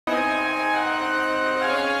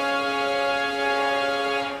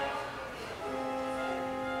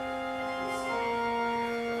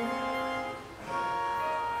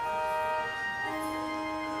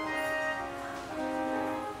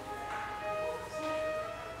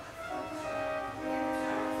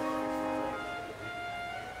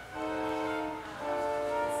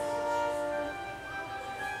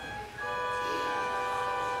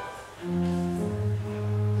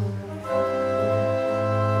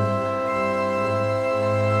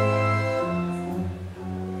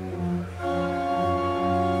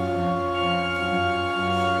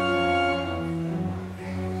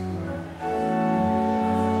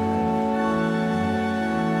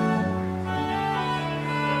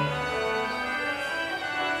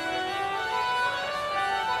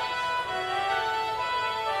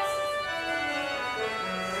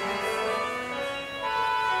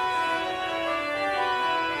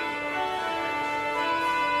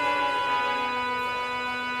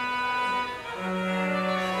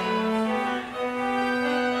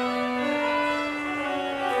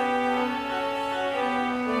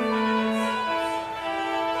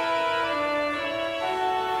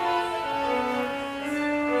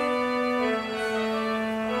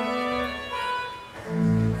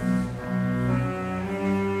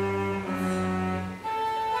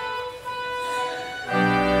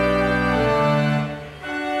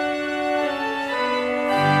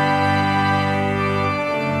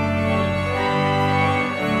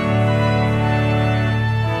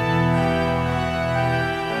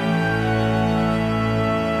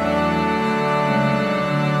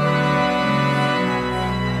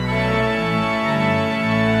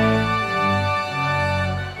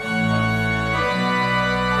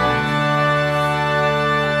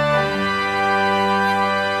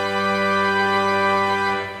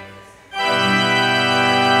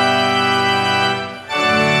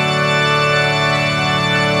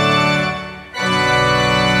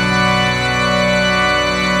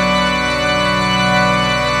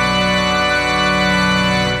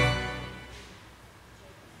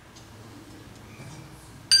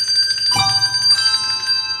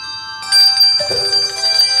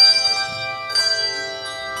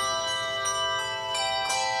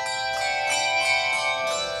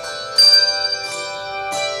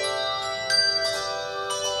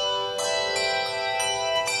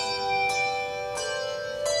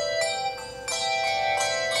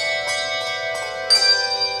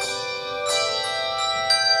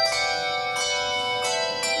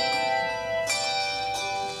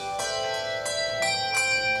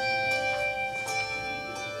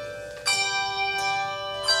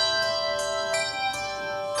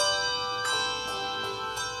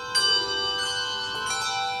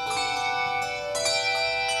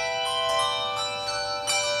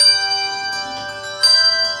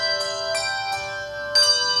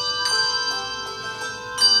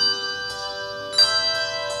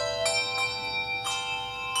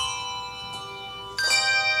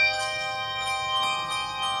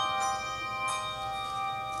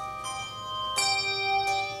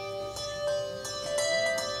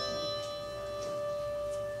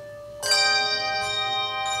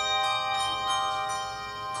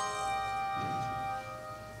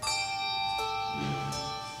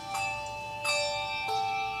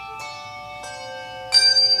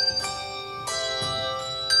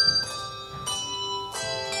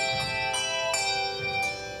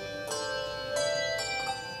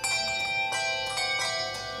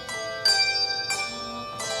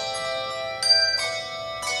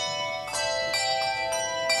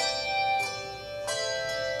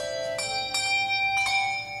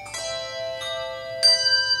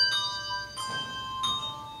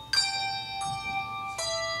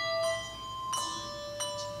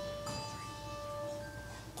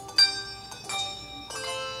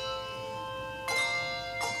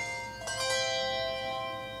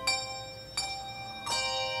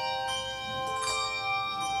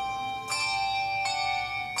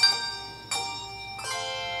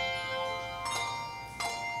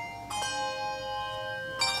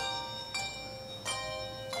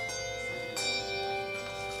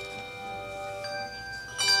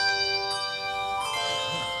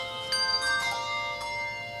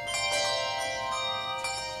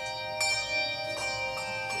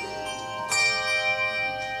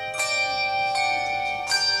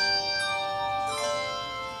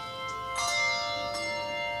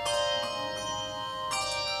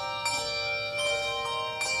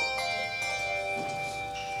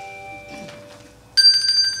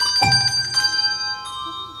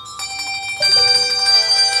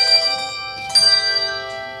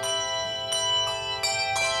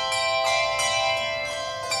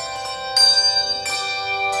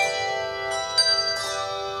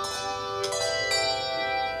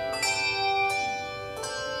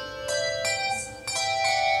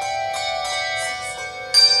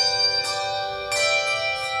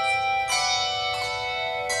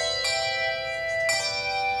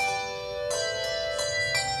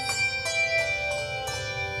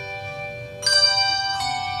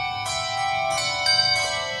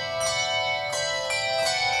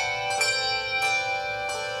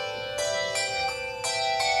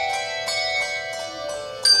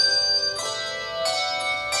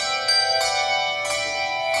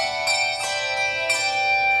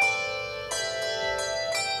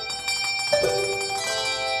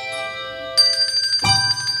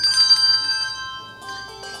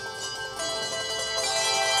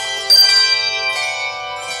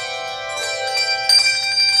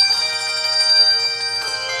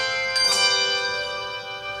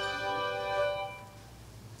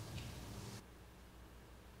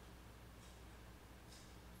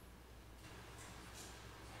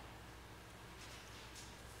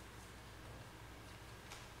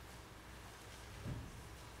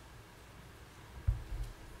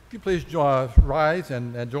Would you please rise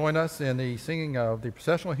and join us in the singing of the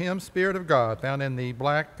processional hymn, Spirit of God, found in the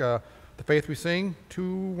black, The Faith We Sing,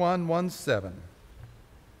 2117.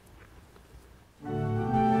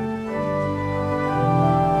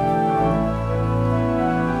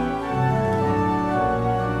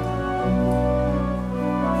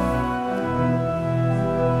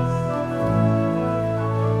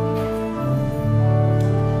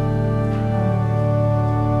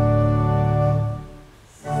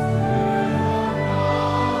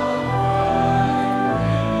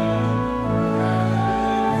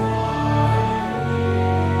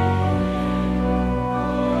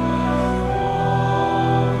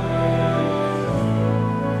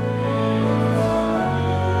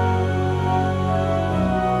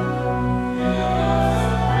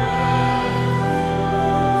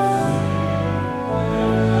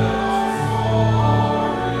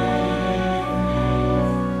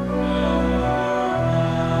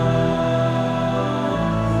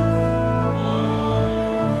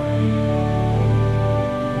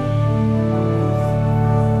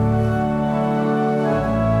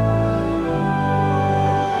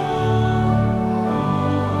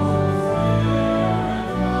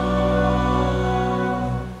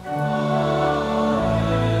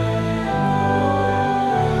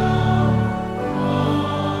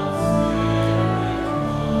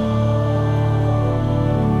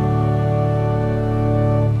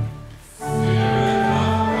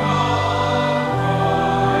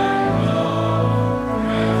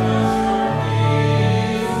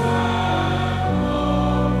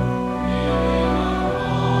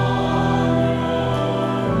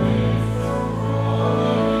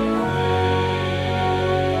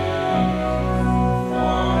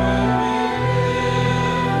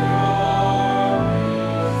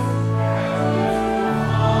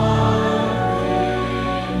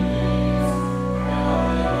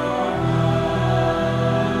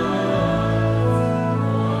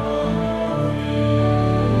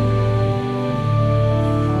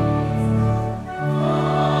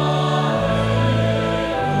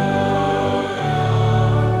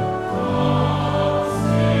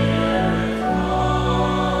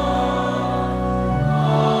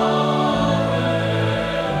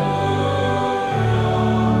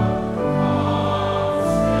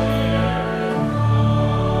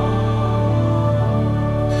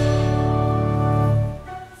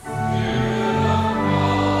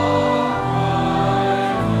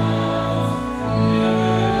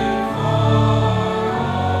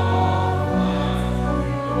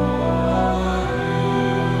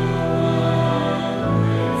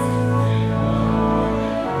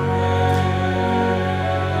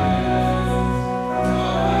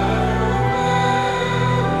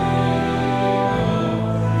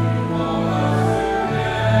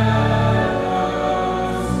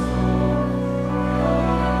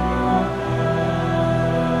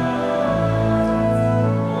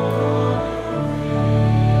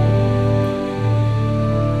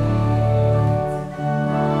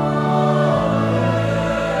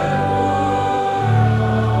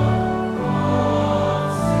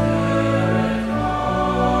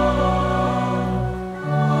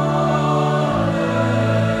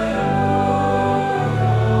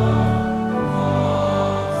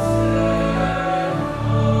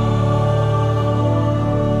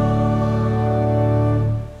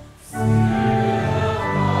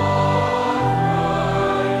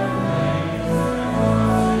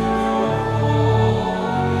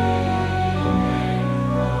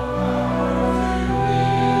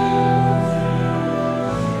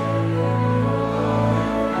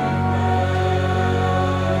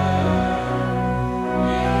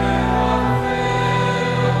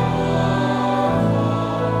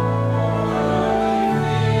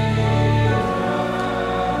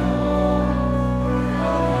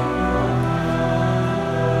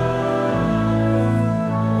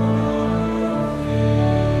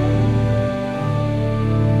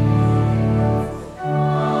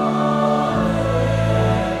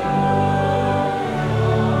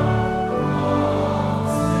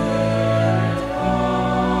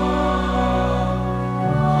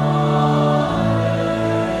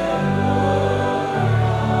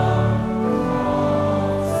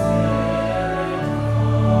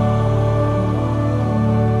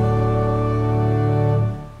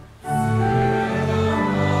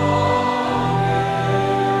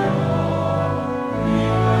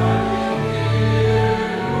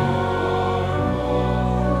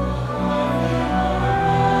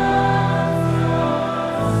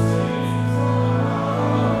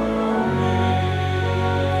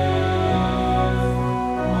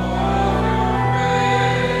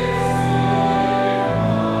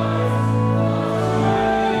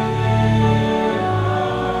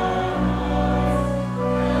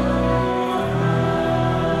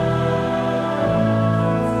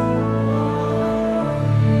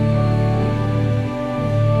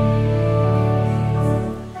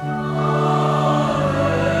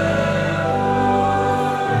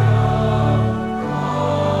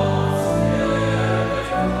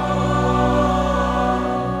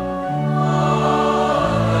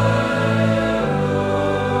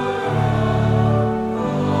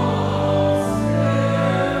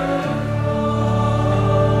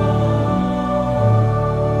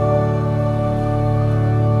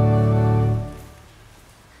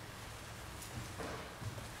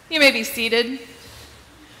 be seated.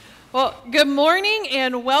 Well, good morning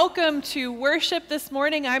and welcome to worship this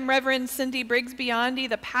morning. I'm Reverend Cindy Briggs-Biondi,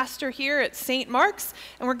 the pastor here at St. Mark's,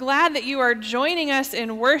 and we're glad that you are joining us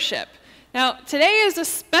in worship. Now, today is a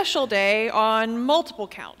special day on multiple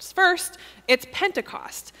counts. First, it's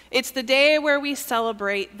Pentecost. It's the day where we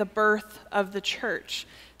celebrate the birth of the church.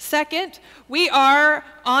 Second, we are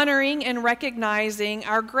honoring and recognizing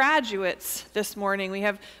our graduates this morning. We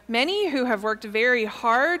have many who have worked very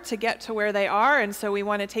hard to get to where they are, and so we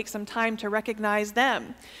want to take some time to recognize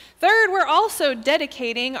them. Third, we're also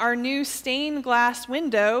dedicating our new stained glass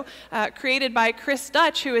window created by Chris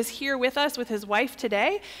Dutch, who is here with us with his wife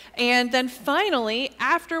today. And then finally,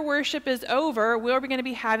 after worship is over, we're going to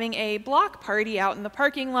be having a block party out in the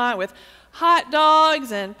parking lot with hot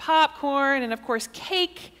dogs and popcorn and, of course,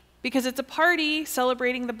 cake, because it's a party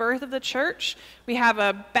celebrating the birth of the church. We have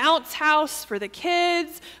a bounce house for the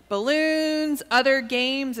kids, balloons, other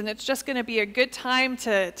games, and it's just going to be a good time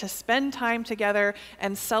to spend time together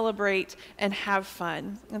and celebrate and have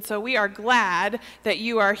fun. And so we are glad that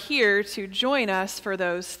you are here to join us for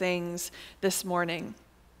those things this morning.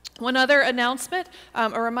 One other announcement,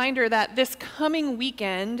 a reminder that this coming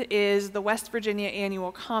weekend is the West Virginia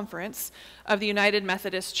Annual Conference of the United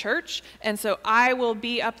Methodist Church, and so I will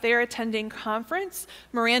be up there attending conference.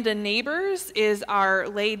 Miranda Neighbors is our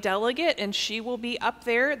lay delegate, and she will be up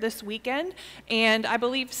there this weekend. And I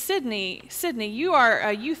believe Sydney, you are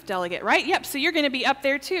a youth delegate, right? Yep, so you're going to be up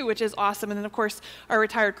there too, which is awesome. And then, of course, our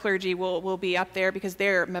retired clergy will be up there because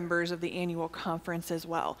they're members of the annual conference as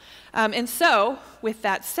well. And so, with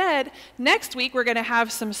that said, next week we're going to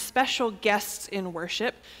have some special guests in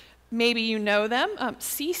worship. Maybe you know them,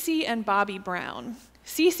 Cece and Bobby Brown.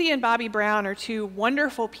 Cece and Bobby Brown are two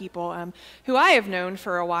wonderful people who I have known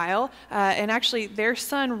for a while, and actually their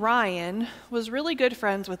son Ryan was really good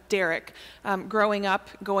friends with Derek growing up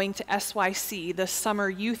going to SYC, the summer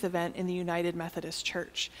youth event in the United Methodist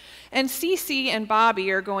Church. And Cece and Bobby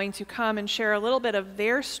are going to come and share a little bit of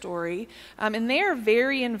their story, and they are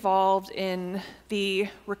very involved in the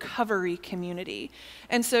recovery community.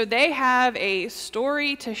 And so they have a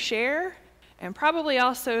story to share and probably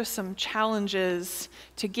also some challenges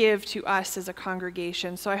to give to us as a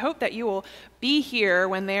congregation. So I hope that you will be here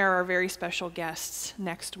when there are very special guests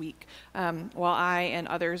next week while I and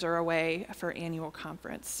others are away for annual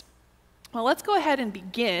conference. Well, let's go ahead and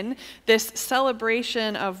begin this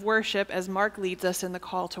celebration of worship as Mark leads us in the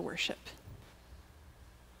call to worship.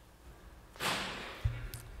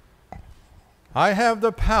 I have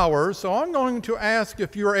the power, so I'm going to ask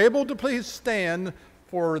if you're able to please stand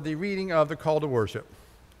for the reading of the call to worship,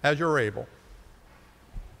 as you're able.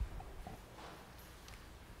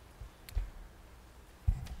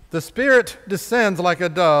 The Spirit descends like a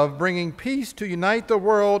dove, bringing peace to unite the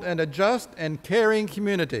world and a just and caring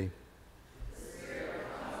community. The Spirit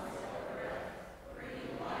comes like a breath,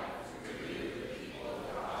 bringing life to renew the people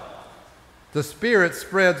of God. The Spirit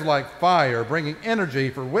spreads like fire, bringing energy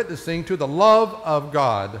for witnessing to the love of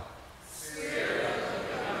God.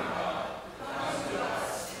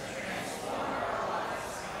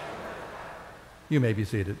 You may be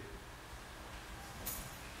seated.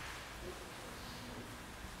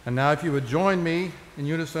 And now if you would join me in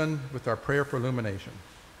unison with our prayer for illumination.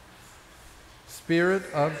 Spirit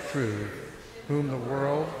of truth, whom the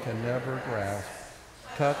world can never grasp,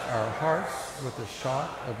 touch our hearts with the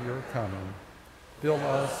shock of your coming. Fill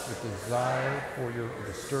us with desire for your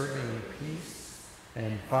disturbing peace,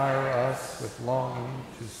 and fire us with longing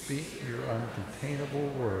to speak your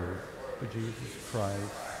uncontainable word for Jesus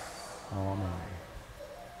Christ. Amen.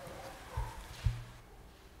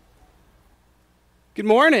 Good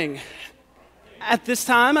morning. At this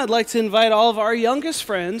time, I'd like to invite all of our youngest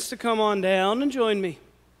friends to come on down and join me.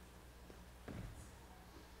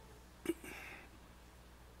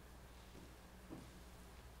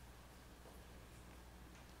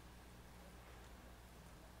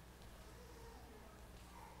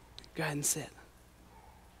 Go ahead and sit.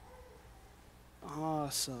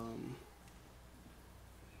 Awesome.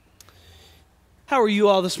 How are you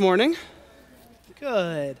all this morning?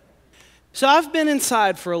 Good. So I've been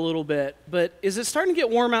inside for a little bit, but is it starting to get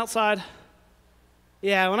warm outside?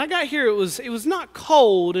 Yeah, when I got here, it was not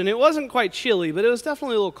cold, and it wasn't quite chilly, but it was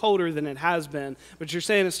definitely a little colder than it has been. But you're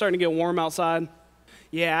saying it's starting to get warm outside?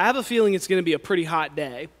 Yeah, I have a feeling it's going to be a pretty hot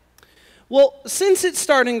day. Well, since it's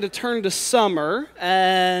starting to turn to summer,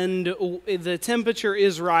 and the temperature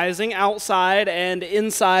is rising outside and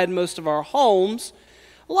inside most of our homes,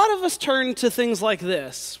 a lot of us turn to things like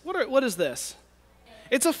this. What is this?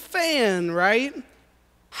 It's a fan, right?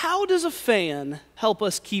 How does a fan help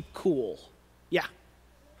us keep cool? Yeah.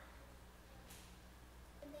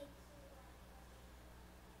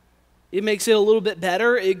 It makes it a little bit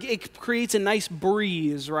better. It creates a nice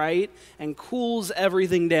breeze, right? And cools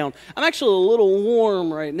everything down. I'm actually a little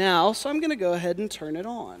warm right now, so I'm going to go ahead and turn it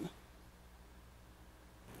on.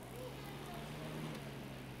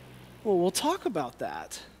 Well, we'll talk about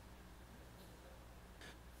that.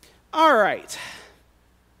 All right.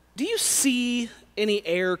 Do you see any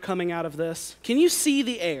air coming out of this? Can you see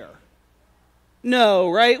the air? No,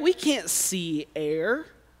 right? We can't see air.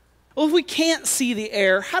 Well, if we can't see the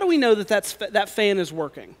air, how do we know that that fan is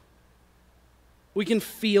working? We can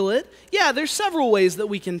feel it. Yeah, there's several ways that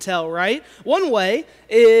we can tell, right? One way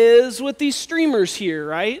is with these streamers here,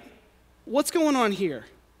 right? What's going on here?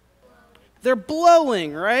 They're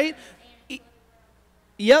blowing, right?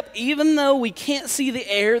 Yep, even though we can't see the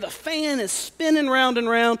air, the fan is spinning round and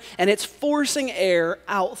round, and it's forcing air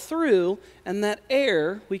out through, and that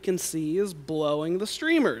air we can see is blowing the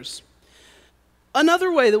streamers.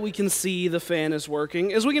 Another way that we can see the fan is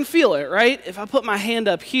working is we can feel it, right? If I put my hand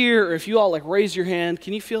up here, or if you all raise your hand,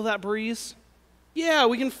 can you feel that breeze? Yeah,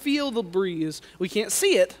 we can feel the breeze. We can't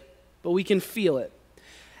see it, but we can feel it.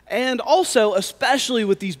 And also, especially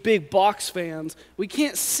with these big box fans, we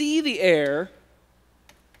can't see the air,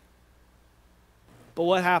 but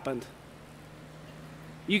what happened?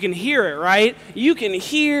 You can hear it, right? You can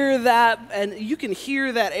hear that, and you can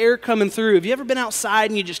hear that air coming through. Have you ever been outside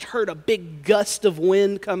and you just heard a big gust of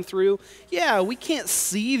wind come through? Yeah, we can't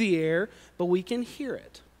see the air, but we can hear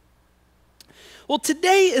it. Well,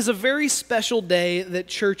 today is a very special day that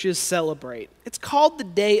churches celebrate. It's called the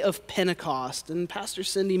Day of Pentecost, and Pastor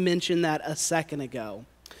Cindy mentioned that a second ago.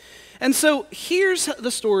 And so here's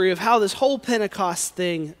the story of how this whole Pentecost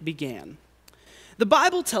thing began. The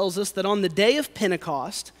Bible tells us that on the day of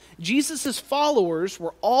Pentecost, Jesus' followers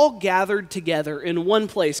were all gathered together in one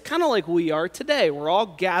place, kind of like we are today. We're all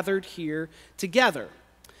gathered here together.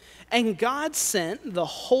 And God sent the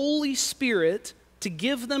Holy Spirit to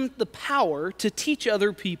give them the power to teach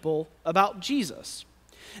other people about Jesus.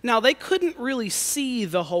 Now, they couldn't really see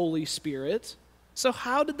the Holy Spirit, so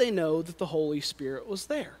how did they know that the Holy Spirit was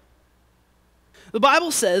there? The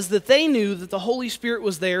Bible says that they knew that the Holy Spirit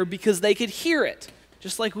was there because they could hear it,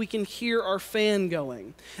 just like we can hear our fan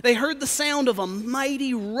going. They heard the sound of a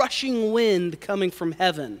mighty rushing wind coming from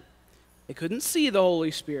heaven. They couldn't see the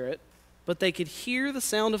Holy Spirit, but they could hear the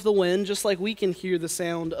sound of the wind just like we can hear the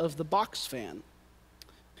sound of the box fan.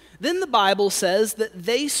 Then the Bible says that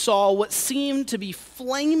they saw what seemed to be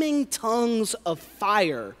flaming tongues of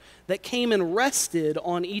fire that came and rested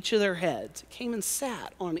on each of their heads. It came and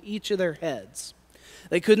sat on each of their heads.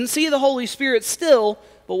 They couldn't see the Holy Spirit still,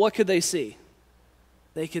 but what could they see?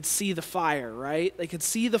 They could see the fire, right? They could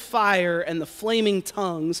see the fire and the flaming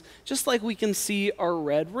tongues, just like we can see our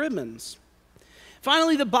red ribbons.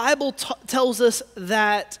 Finally, the Bible tells us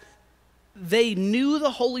that they knew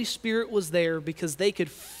the Holy Spirit was there because they could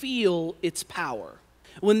feel its power.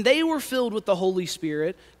 When they were filled with the Holy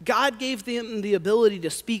Spirit, God gave them the ability to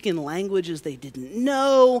speak in languages they didn't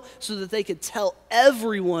know so that they could tell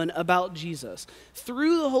everyone about Jesus.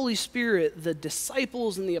 Through the Holy Spirit, the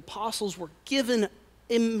disciples and the apostles were given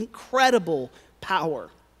incredible power.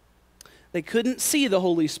 They couldn't see the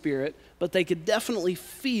Holy Spirit, but they could definitely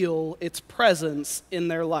feel its presence in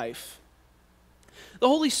their life. The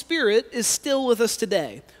Holy Spirit is still with us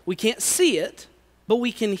today. We can't see it, but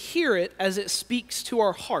we can hear it as it speaks to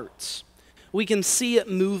our hearts. We can see it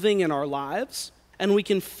moving in our lives, and we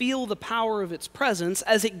can feel the power of its presence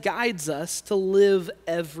as it guides us to live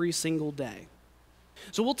every single day.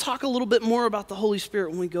 So we'll talk a little bit more about the Holy Spirit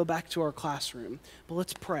when we go back to our classroom, but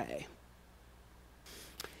let's pray.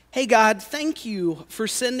 Hey God, thank you for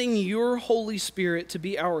sending your Holy Spirit to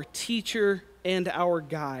be our teacher and our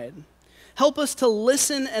guide. Help us to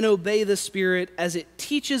listen and obey the Spirit as it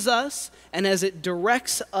teaches us and as it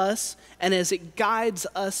directs us and as it guides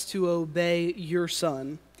us to obey your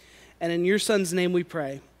Son. And in your Son's name we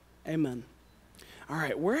pray. Amen. All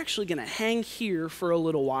right, we're actually going to hang here for a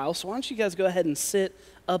little while, so why don't you guys go ahead and sit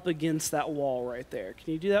up against that wall right there.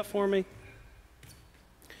 Can you do that for me?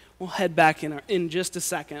 We'll head back in just a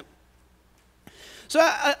second. So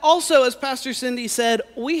also, as Pastor Cindy said,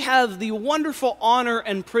 we have the wonderful honor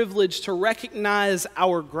and privilege to recognize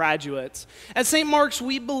our graduates. At St. Mark's,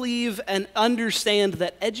 we believe and understand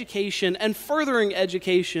that education and furthering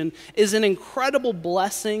education is an incredible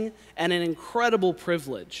blessing and an incredible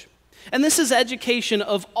privilege. And this is education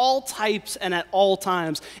of all types and at all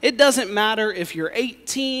times. It doesn't matter if you're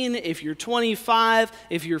 18, if you're 25,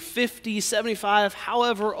 if you're 50, 75,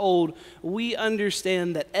 however old, we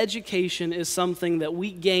understand that education is something that we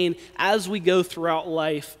gain as we go throughout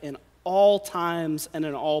life in all times and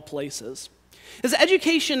in all places. Because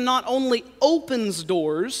education not only opens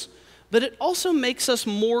doors, but it also makes us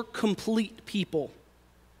more complete people.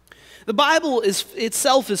 The Bible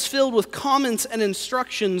itself is filled with comments and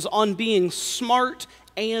instructions on being smart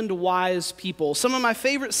and wise people. Some of my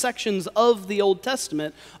favorite sections of the Old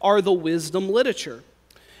Testament are the wisdom literature.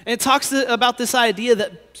 And it talks about this idea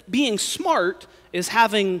that being smart is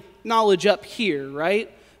having knowledge up here,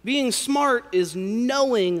 right? Being smart is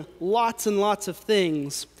knowing lots and lots of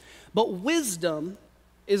things, but wisdom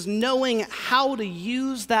is knowing how to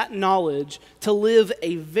use that knowledge to live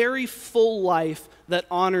a very full life that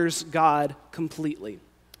honors God completely.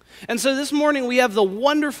 And so this morning we have the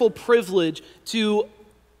wonderful privilege to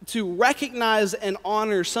recognize and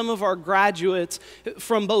honor some of our graduates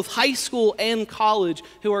from both high school and college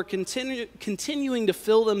who are continuing to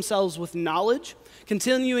fill themselves with knowledge,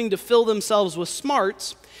 continuing to fill themselves with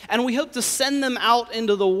smarts, and we hope to send them out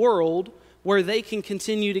into the world where they can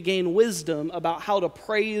continue to gain wisdom about how to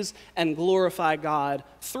praise and glorify God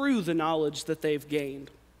through the knowledge that they've gained.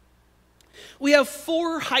 We have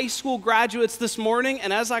 4 high school graduates this morning,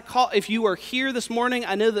 and if you are here this morning,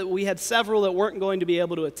 I know that we had several that weren't going to be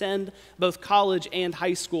able to attend both college and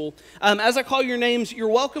high school. As I call your names, you're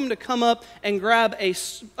welcome to come up and grab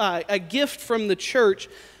a gift from the church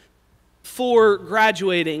for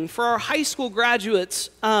graduating. For our high school graduates,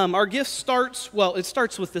 our gift starts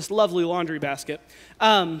with this lovely laundry basket,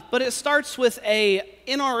 but it starts with a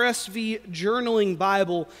NRSV journaling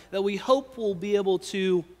Bible that we hope will be able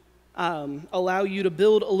to allow you to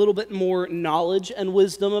build a little bit more knowledge and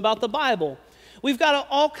wisdom about the Bible. We've got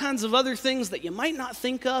all kinds of other things that you might not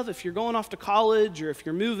think of if you're going off to college or if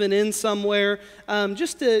you're moving in somewhere.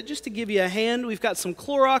 Just to give you a hand, we've got some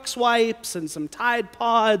Clorox wipes and some Tide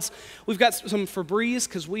Pods. We've got some Febreze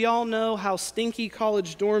because we all know how stinky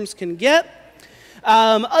college dorms can get.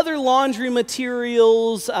 Other laundry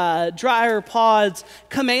materials, dryer pods,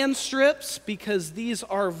 command strips, because these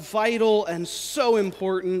are vital and so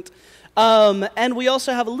important. And we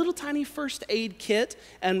also have a little tiny first aid kit,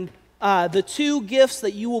 and the 2 gifts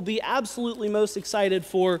that you will be absolutely most excited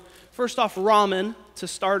for, first off, ramen to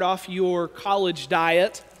start off your college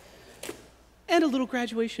diet, and a little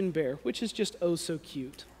graduation bear, which is just oh so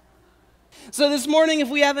cute. So this morning, if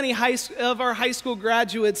we have any of our high school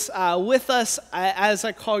graduates with us, as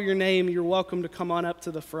I call your name, you're welcome to come on up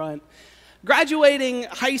to the front. Graduating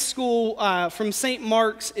high school from St.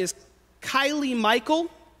 Mark's is Kylie Michael,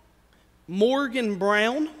 Morgan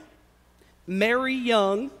Brown, Mary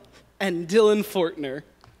Young, and Dylan Fortner.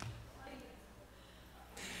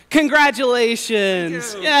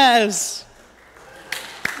 Congratulations. Yes.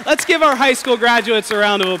 Let's give our high school graduates a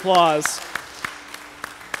round of applause.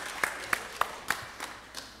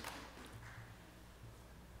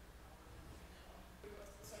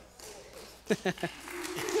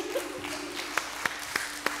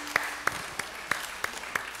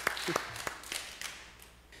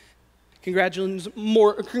 Congratulations,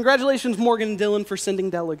 Morgan and Dylan, for sending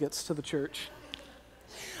delegates to the church.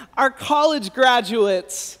 Our college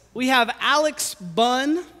graduates, we have Alex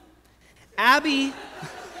Bunn, Abby.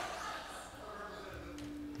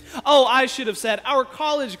 Oh, I should have said, our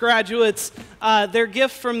college graduates, their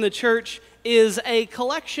gift from the church is a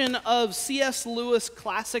collection of C.S. Lewis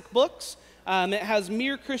classic books. It has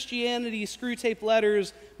Mere Christianity, Screwtape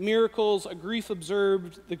Letters, Miracles, A Grief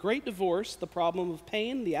Observed, The Great Divorce, The Problem of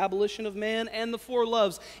Pain, The Abolition of Man, and The Four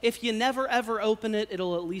Loves. If you never ever open it,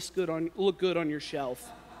 it'll at least look good on your shelf.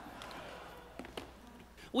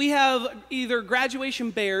 We have either graduation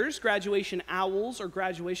bears, graduation owls, or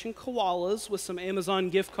graduation koalas with some Amazon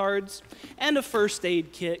gift cards, and a first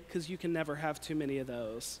aid kit, because you can never have too many of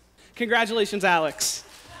those. Congratulations, Alex.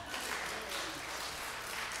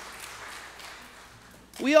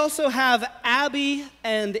 We also have Abby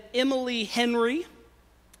and Emily Henry,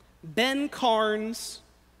 Ben Carnes,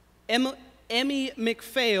 Emmy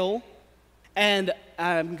McPhail, and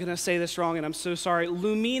I'm going to say this wrong and I'm so sorry,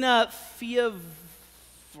 Lumina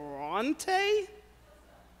Fiavronte?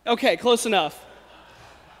 Okay, close enough.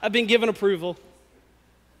 I've been given approval.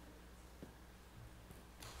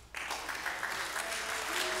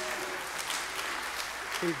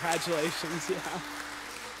 Congratulations, yeah.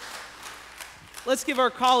 Let's give our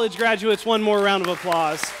college graduates one more round of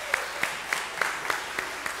applause.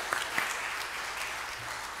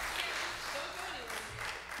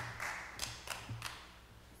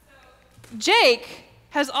 Jake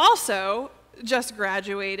has also just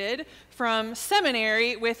graduated from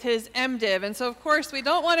seminary with his MDiv, and so of course we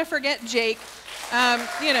don't want to forget Jake.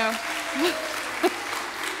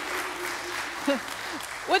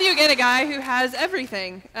 What do you get a guy who has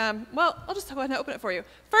everything? Well, I'll just go ahead and open it for you.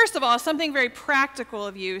 First of all, something very practical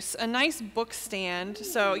of use, a nice book stand.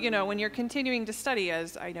 So, when you're continuing to study,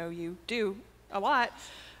 as I know you do a lot,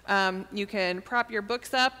 you can prop your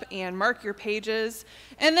books up and mark your pages.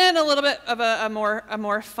 And then a little bit of a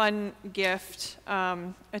more fun gift,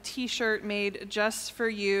 a t-shirt made just for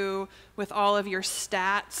you with all of your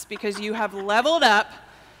stats because you have leveled up.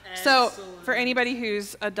 Excellent. So for anybody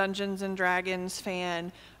who's a Dungeons and Dragons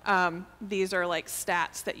fan, these are like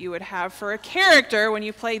stats that you would have for a character when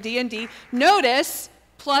you play D&D. Notice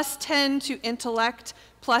 +10 to intellect,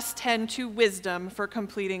 +10 to wisdom for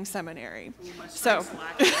completing seminary. Ooh,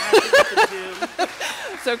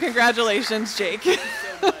 So congratulations, Jake.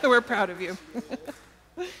 We're proud of you.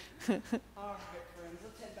 All right, friends,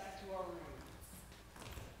 let's head back to our room.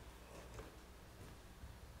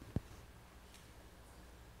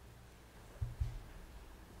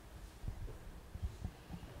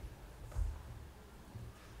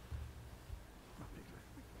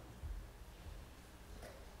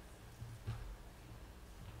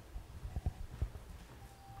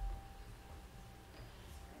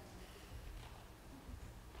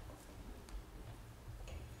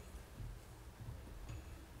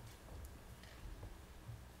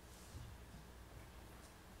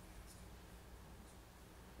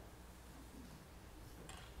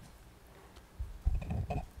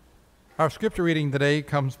 Our scripture reading today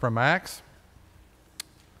comes from Acts.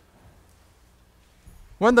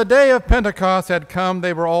 When the day of Pentecost had come,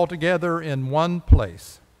 they were all together in one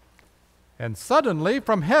place. And suddenly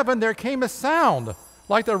from heaven there came a sound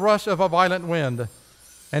like the rush of a violent wind,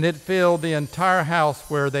 and it filled the entire house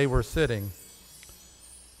where they were sitting.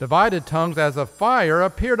 Divided tongues as of fire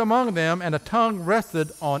appeared among them, and a tongue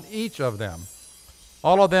rested on each of them.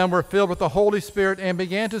 All of them were filled with the Holy Spirit and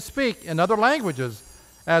began to speak in other languages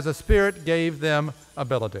as the Spirit gave them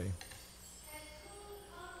ability.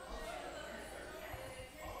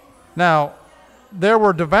 Now, there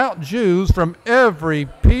were devout Jews from every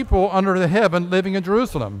people under the heaven living in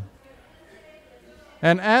Jerusalem.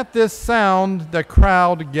 And at this sound the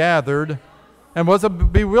crowd gathered and was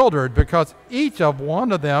bewildered, because each of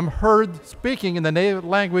one of them heard speaking in the native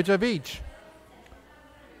language of each.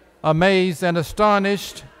 Amazed and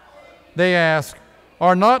astonished, they asked,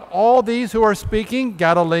 "Are not all these who are speaking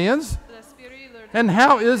Galileans? And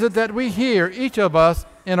how is it that we hear, each of us,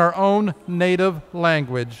 in our own native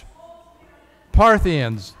language?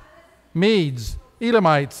 Parthians, Medes,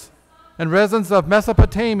 Elamites, and residents of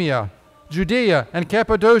Mesopotamia, Judea and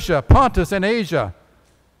Cappadocia, Pontus and Asia,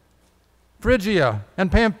 Phrygia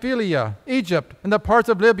and Pamphylia, Egypt, and the parts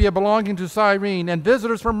of Libya belonging to Cyrene, and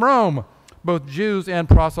visitors from Rome, both Jews and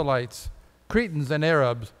proselytes, Cretans and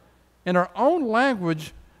Arabs. In our own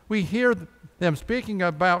language, we hear them speaking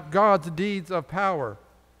about God's deeds of power."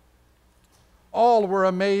 All were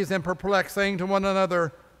amazed and perplexed, saying to one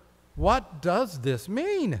another, "What does this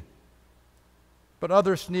mean?" But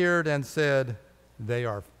others sneered and said, "They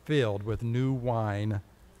are filled with new wine."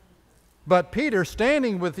 But Peter,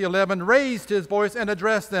 standing with the 11, raised his voice and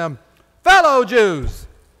addressed them, "Fellow Jews,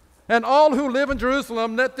 and all who live in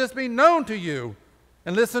Jerusalem, let this be known to you,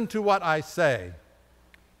 and listen to what I say.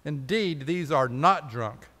 Indeed, these are not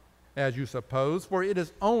drunk, as you suppose, for it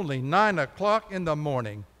is only 9 o'clock in the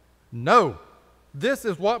morning. No, this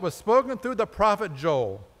is what was spoken through the prophet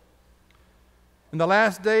Joel. In the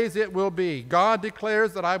last days it will be, God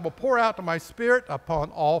declares, that I will pour out my Spirit upon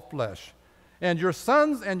all flesh, and your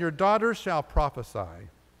sons and your daughters shall prophesy,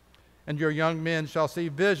 and your young men shall see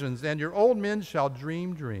visions, and your old men shall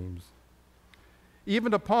dream dreams.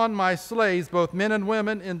 Even upon my slaves, both men and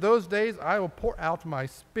women, in those days I will pour out my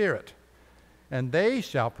Spirit, and they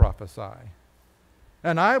shall prophesy.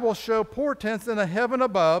 And I will show portents in the heaven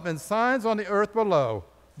above and signs on the earth below,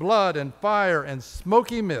 blood and fire and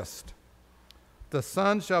smoky mist. The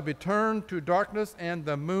sun shall be turned to darkness and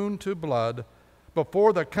the moon to blood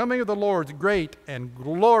before the coming of the Lord's great and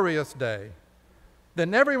glorious day.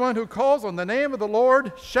 Then everyone who calls on the name of the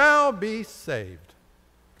Lord shall be saved."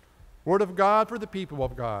 Word of God for the people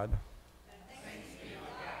of God. Thanks be to God.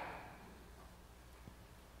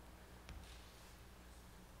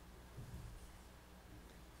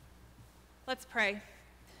 Let's pray.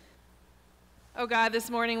 Oh God, this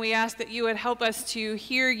morning we ask that you would help us to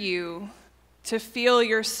hear you, to feel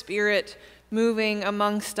your Spirit moving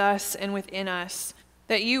amongst us and within us,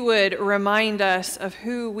 that you would remind us of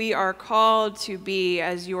who we are called to be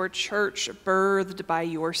as your church birthed by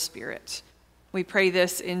your Spirit. We pray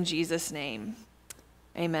this in Jesus' name.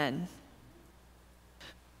 Amen.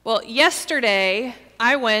 Well, yesterday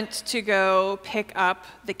I went to go pick up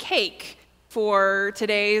the cake for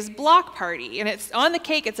today's block party. And it's on the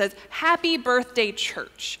cake, it says, "Happy Birthday,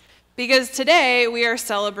 Church," because today we are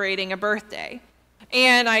celebrating a birthday.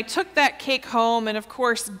 And I took that cake home, and of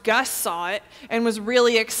course, Gus saw it and was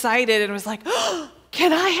really excited and was like, "Oh,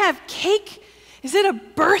 can I have cake? Is it a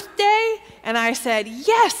birthday?" And I said,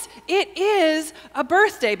 "Yes, it is a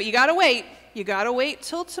birthday, but you gotta wait. You gotta wait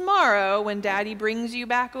till tomorrow when Daddy brings you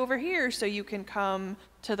back over here so you can come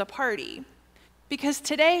to the party." Because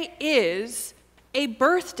today is a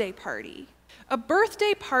birthday party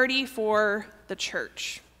for the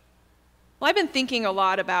church. Well, I've been thinking a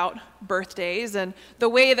lot about birthdays and the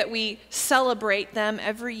way that we celebrate them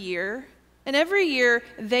every year. And every year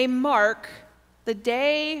they mark the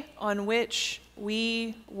day on which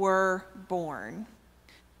we were born.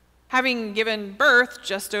 Having given birth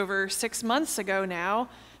just over 6 months ago now,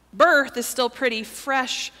 birth is still pretty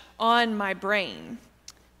fresh on my brain.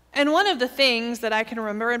 And one of the things that I can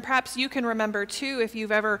remember, and perhaps you can remember too if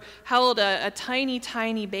you've ever held a tiny,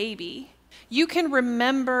 tiny baby, you can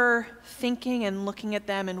remember thinking and looking at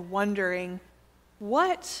them and wondering,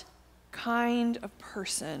 what kind of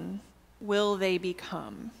person will they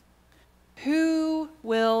become? Who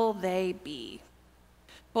will they be?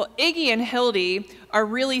 Well, Iggy and Hildy are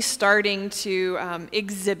really starting to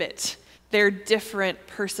exhibit their different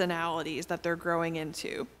personalities that they're growing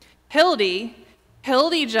into. Hildy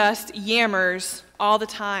just yammers all the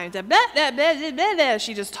time.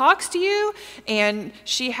 She just talks to you, and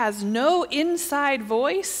she has no inside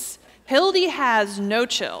voice. Hildy has no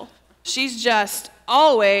chill. She's just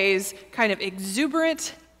always kind of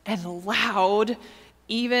exuberant and loud,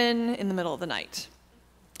 even in the middle of the night.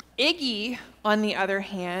 Iggy, on the other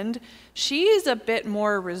hand, she's a bit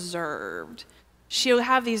more reserved. She'll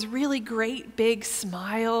have these really great big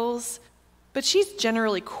smiles, but she's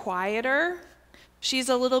generally quieter. She's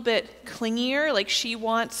a little bit clingier, like she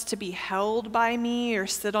wants to be held by me or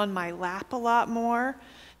sit on my lap a lot more.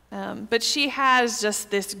 But she has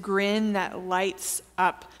just this grin that lights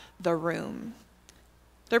up the room.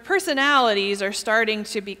 Their personalities are starting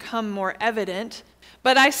to become more evident,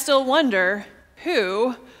 but I still wonder,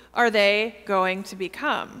 who are they going to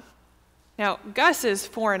become? Now, Gus is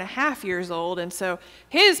 4.5 years old, and so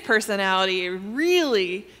his personality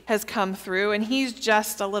really has come through, and he's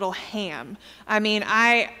just a little ham. I mean,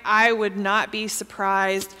 I would not be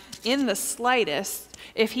surprised in the slightest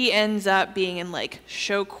if he ends up being in like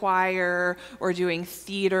show choir or doing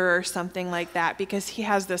theater or something like that, because he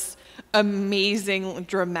has this amazing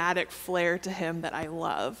dramatic flair to him that I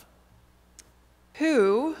love.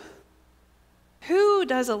 Who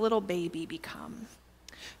does a little baby become?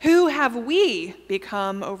 Who have we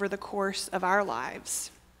become over the course of our lives?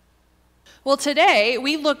 Well, today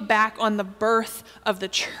we look back on the birth of the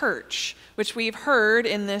church, which we've heard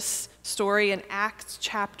in this story in Acts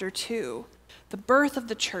chapter 2. The birth of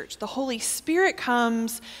the church. The Holy Spirit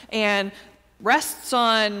comes and rests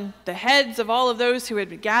on the heads of all of those who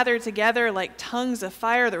had gathered together like tongues of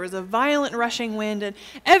fire. There was a violent rushing wind, and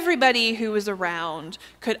everybody who was around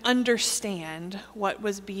could understand what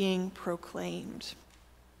was being proclaimed.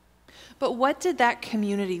 But what did that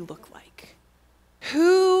community look like?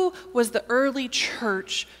 Who was the early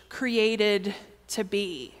church created to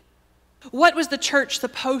be? What was the church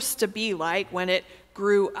supposed to be like when it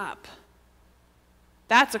grew up?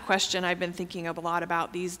 That's a question I've been thinking a lot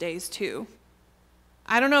about these days too.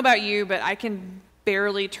 I don't know about you, but I can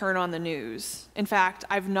barely turn on the news. In fact,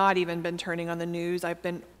 I've not even been turning on the news. I've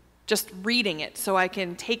been just reading it so I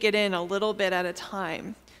can take it in a little bit at a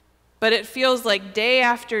time. But it feels like day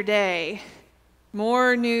after day,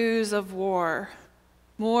 more news of war,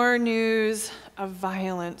 more news of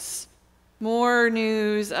violence, more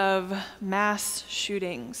news of mass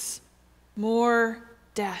shootings, more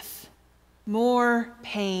death, more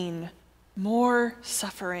pain, more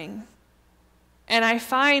suffering. And I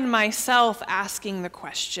find myself asking the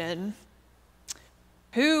question,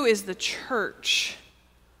 who is the church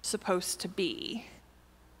supposed to be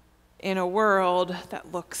in a world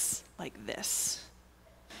that looks like this?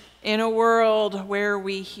 In a world where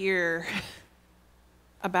we hear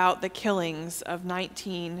about the killings of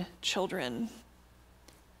 19 children.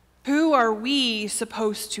 Who are we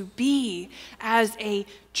supposed to be as a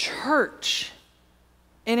church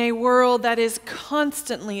in a world that is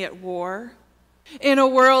constantly at war, in a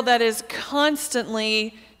world that is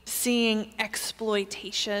constantly seeing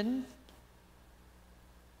exploitation?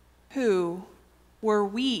 Who were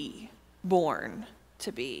we born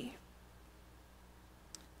to be?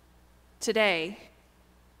 Today,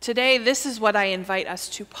 this is what I invite us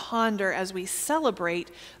to ponder as we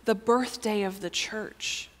celebrate the birthday of the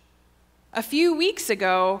church. A few weeks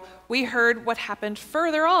ago, we heard what happened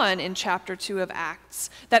further on in chapter 2 of Acts,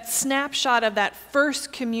 that snapshot of that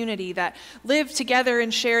first community that lived together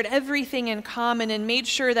and shared everything in common and made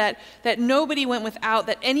sure that nobody went without,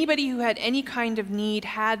 that anybody who had any kind of need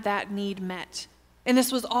had that need met. And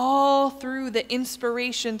this was all through the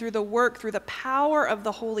inspiration, through the work, through the power of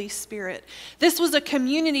the Holy Spirit. This was a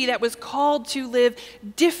community that was called to live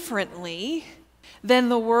differently than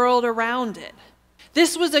the world around it.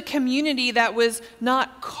 This was a community that was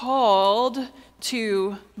not called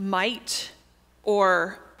to might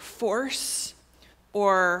or force,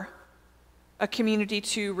 or a community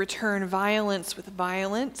to return violence with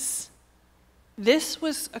violence. This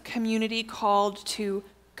was a community called to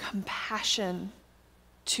compassion,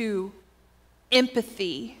 to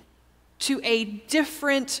empathy, to a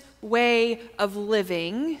different way of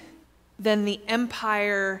living than the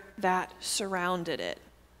empire that surrounded it.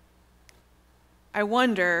 I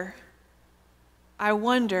wonder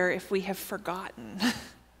if we have forgotten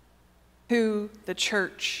who the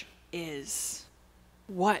church is,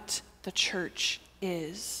 what the church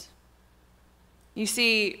is. You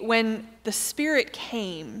see, when the Spirit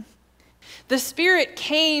came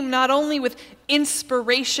not only with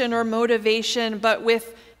inspiration or motivation, but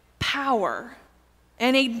with power.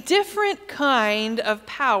 And a different kind of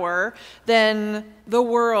power than the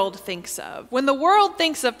world thinks of. When the world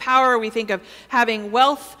thinks of power, we think of having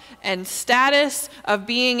wealth and status, of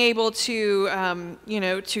being able to,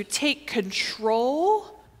 to take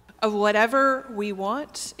control of whatever we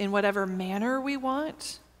want, in whatever manner we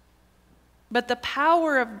want. But the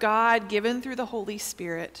power of God given through the Holy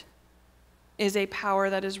Spirit is a power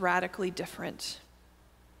that is radically different.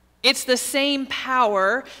 It's the same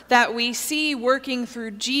power that we see working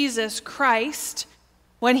through Jesus Christ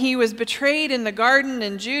when he was betrayed in the garden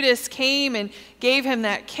and Judas came and gave him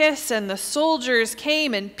that kiss and the soldiers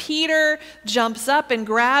came and Peter jumps up and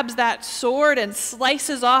grabs that sword and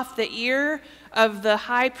slices off the ear of the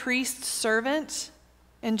high priest's servant.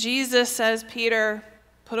 And Jesus says, Peter,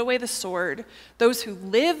 put away the sword. Those who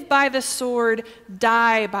live by the sword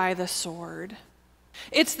die by the sword.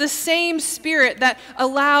 It's the same Spirit that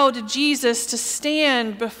allowed Jesus to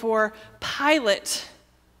stand before Pilate,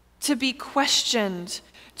 to be questioned,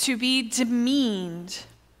 to be demeaned.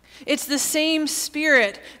 It's the same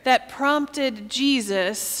Spirit that prompted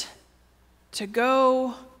Jesus to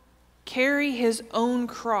go carry his own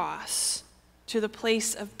cross to the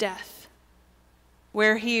place of death,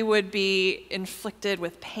 where he would be inflicted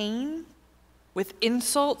with pain, with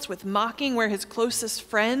insults, with mocking, where his closest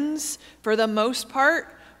friends, for the most part,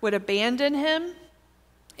 would abandon him.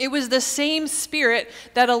 It was the same Spirit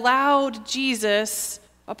that allowed Jesus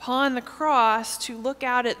upon the cross to look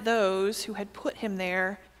out at those who had put him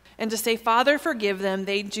there and to say, Father, forgive them,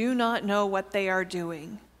 they do not know what they are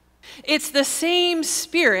doing. It's the same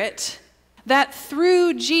Spirit that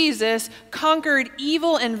through Jesus conquered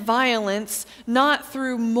evil and violence, not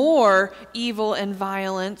through more evil and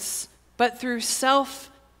violence, but through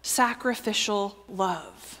self-sacrificial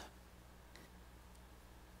love.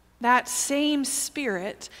 That same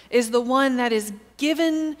Spirit is the one that is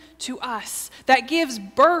given to us, that gives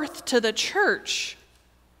birth to the church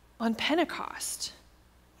on Pentecost.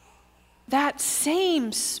 That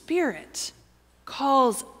same Spirit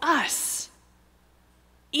calls us,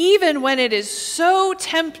 even when it is so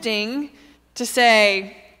tempting to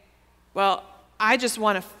say, well, I just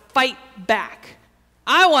want to fight back.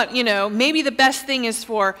 I want, maybe the best thing is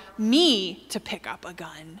for me to pick up a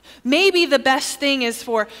gun. Maybe the best thing is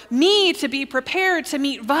for me to be prepared to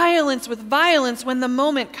meet violence with violence when the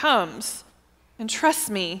moment comes. And trust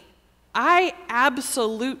me, I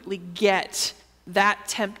absolutely get that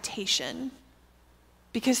temptation.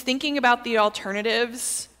 Because thinking about the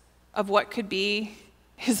alternatives of what could be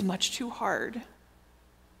is much too hard.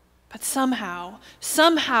 But somehow,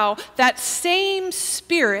 that same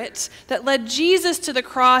Spirit that led Jesus to the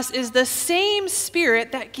cross is the same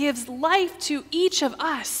Spirit that gives life to each of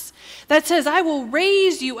us, that says, I will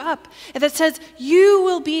raise you up, and that says, you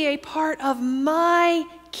will be a part of my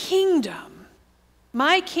kingdom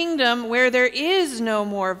where there is no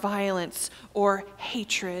more violence or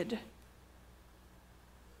hatred.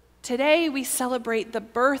 Today, we celebrate the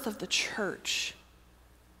birth of the church.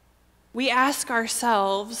 We ask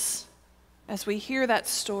ourselves, as we hear that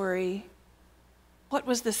story, what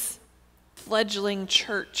was this fledgling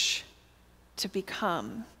church to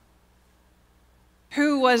become?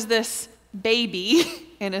 Who was this baby,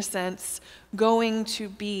 in a sense, going to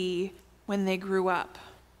be when they grew up?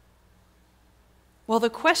 Well, the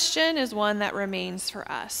question is one that remains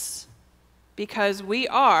for us, because we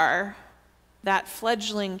are that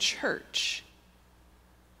fledgling church.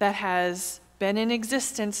 that has been in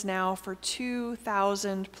existence now for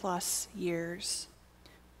 2,000 plus years.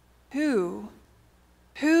 Who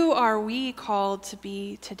are we called to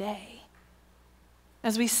be today?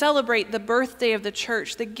 As we celebrate the birthday of the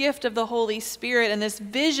church, the gift of the Holy Spirit, and this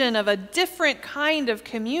vision of a different kind of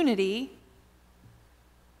community,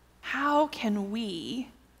 how can we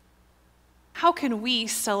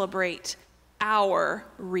celebrate our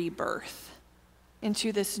rebirth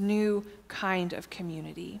into this new kind of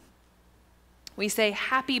community? We say,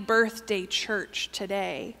 "Happy birthday, church,"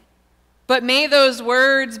 today. But may those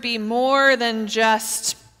words be more than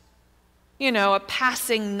just, a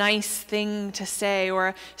passing nice thing to say or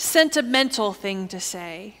a sentimental thing to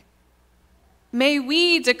say. May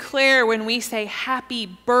we declare when we say, "Happy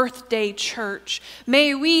birthday, church,"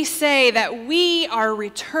 may we say that we are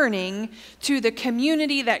returning to the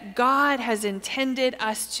community that God has intended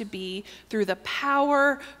us to be through the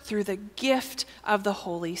power, through the gift of the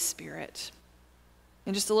Holy Spirit.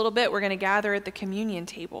 In just a little bit, we're going to gather at the communion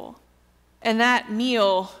table. And that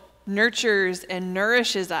meal nurtures and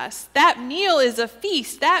nourishes us. That meal is a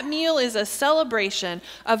feast. That meal is a celebration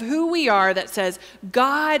of who we are that says,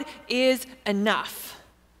 God is enough.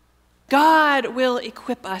 God will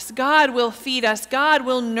equip us. God will feed us. God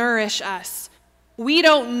will nourish us. We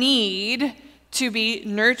don't need to be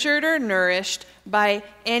nurtured or nourished by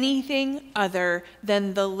anything other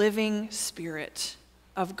than the living Spirit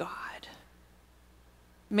of God.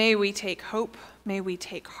 May we take hope. May we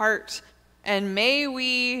take heart. And may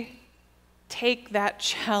we take that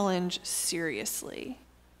challenge seriously.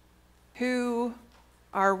 Who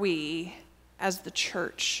are we as the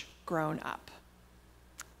church grown up?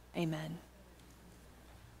 Amen.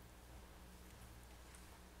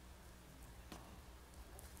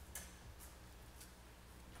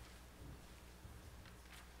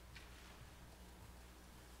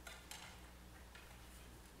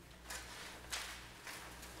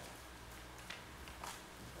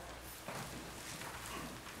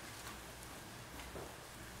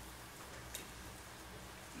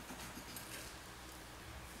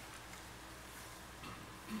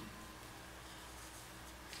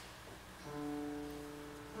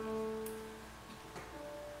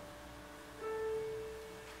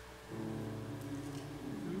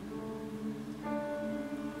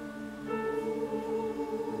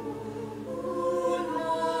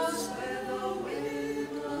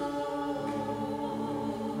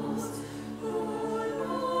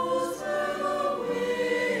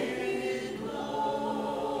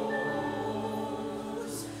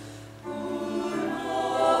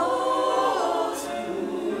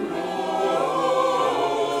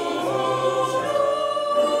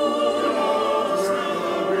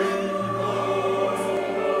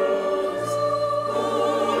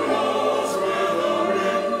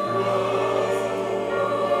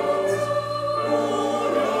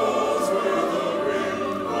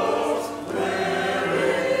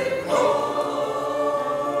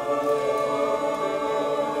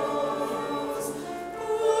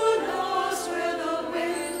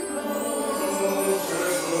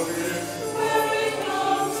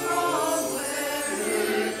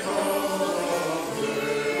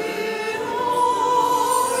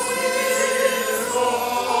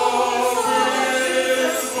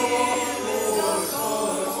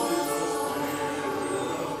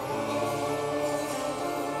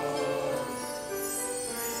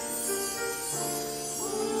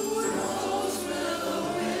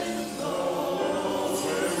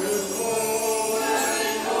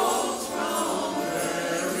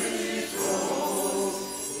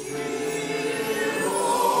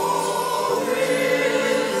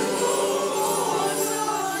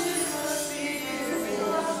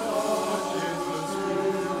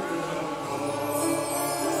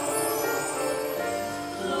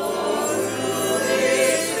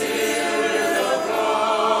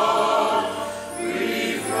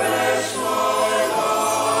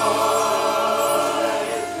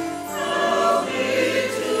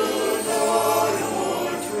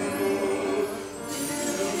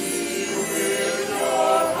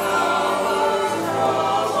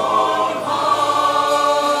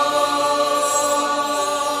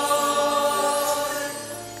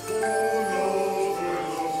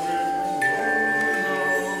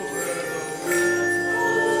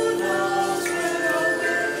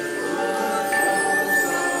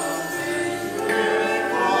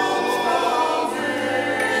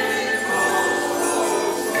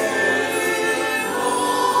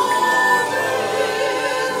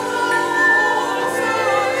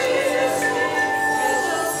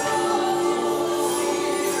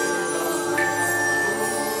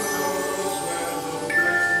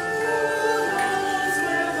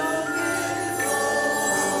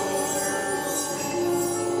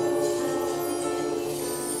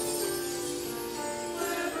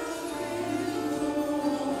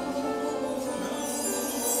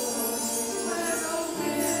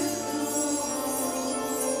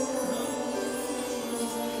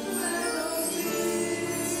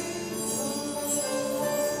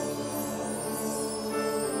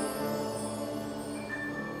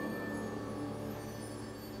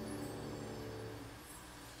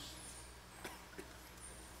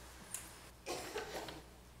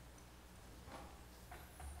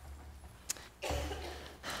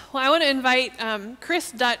 Well, I want to invite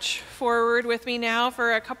Chris Dutch forward with me now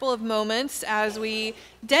for a couple of moments as we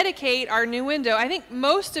dedicate our new window. I think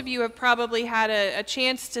most of you have probably had a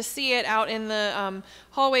chance to see it out in the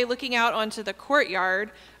hallway looking out onto the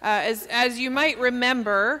courtyard. As you might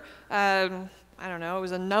remember, I don't know, it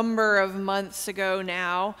was a number of months ago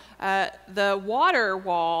now, the water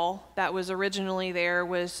wall that was originally there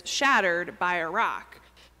was shattered by a rock.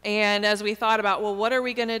 And as we thought about, well, what are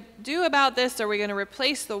we going to do about this? Are we going to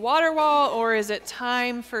replace the water wall, or is it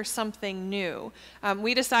time for something new?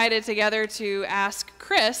 We decided together to ask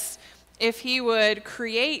Chris if he would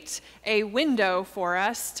create a window for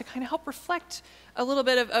us to kind of help reflect a little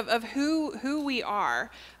bit of who we are.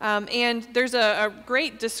 And there's a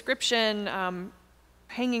great description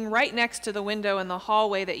hanging right next to the window in the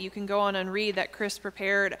hallway that you can go on and read that Chris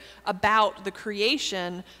prepared about the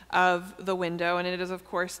creation of the window, and it is of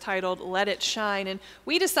course titled Let It Shine. And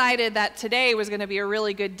we decided that today was going to be a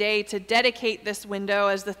really good day to dedicate this window,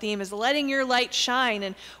 as the theme is letting your light shine.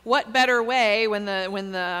 And what better way when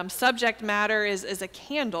the subject matter is a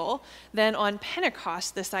candle than on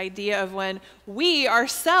Pentecost, this idea of when we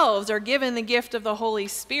ourselves are given the gift of the Holy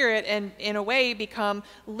Spirit and in a way become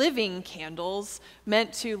living candles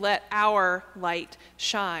meant to let our light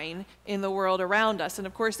shine in the world around us. And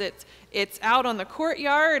of course it's out on the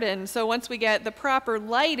courtyard, and so once we get the proper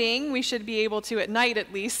lighting, we should be able to, at night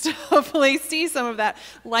at least, hopefully see some of that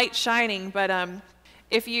light shining. But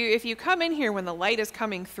if you come in here when the light is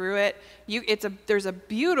coming through it, there's a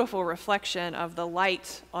beautiful reflection of the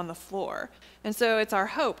light on the floor. And so it's our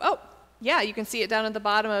hope. Oh, yeah, you can see it down at the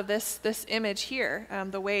bottom of this image here,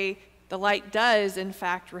 the way the light does, in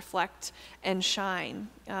fact, reflect and shine.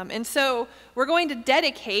 And so we're going to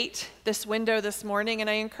dedicate this window this morning, and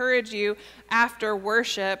I encourage you after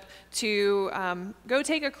worship to go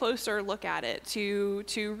take a closer look at it,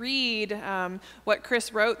 to read what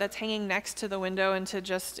Chris wrote that's hanging next to the window, and to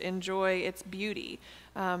just enjoy its beauty.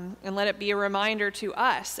 And let it be a reminder to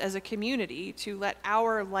us as a community to let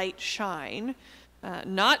our light shine,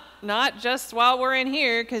 not just while we're in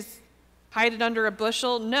here, because hide it under a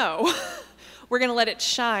bushel? No. We're going to let it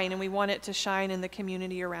shine, and we want it to shine in the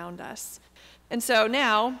community around us. And so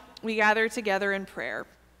now we gather together in prayer.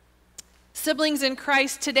 Siblings in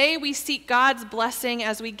Christ, today we seek God's blessing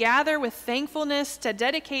as we gather with thankfulness to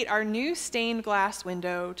dedicate our new stained glass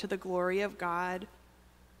window to the glory of God.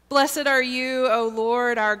 Blessed are you, O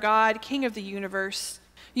Lord, our God, King of the universe.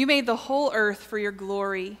 You made the whole earth for your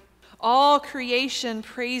glory. All creation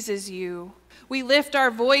praises you. We lift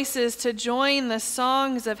our voices to join the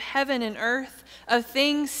songs of heaven and earth, of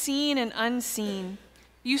things seen and unseen.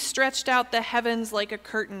 You stretched out the heavens like a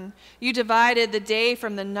curtain. You divided the day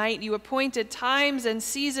from the night. You appointed times and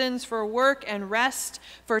seasons for work and rest,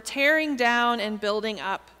 for tearing down and building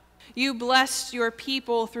up. You blessed your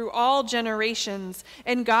people through all generations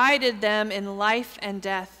and guided them in life and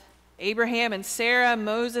death. Abraham and Sarah,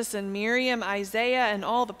 Moses and Miriam, Isaiah and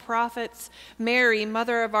all the prophets, Mary,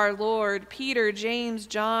 mother of our Lord, Peter, James,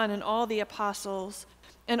 John, and all the apostles,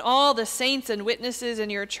 and all the saints and witnesses in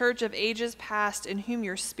your church of ages past, in whom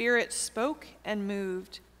your Spirit spoke and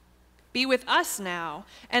moved. Be with us now,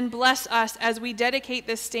 and bless us as we dedicate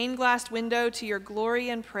this stained glass window to your glory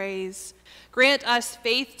and praise. Grant us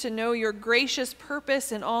faith to know your gracious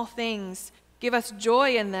purpose in all things. Give us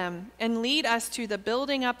joy in them, and lead us to the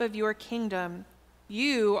building up of your kingdom.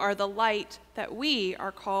 You are the light that we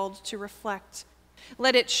are called to reflect.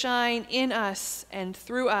 Let it shine in us and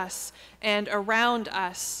through us and around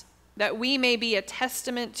us, that we may be a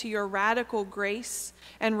testament to your radical grace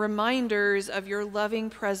and reminders of your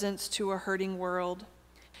loving presence to a hurting world.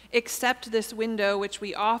 Accept this window which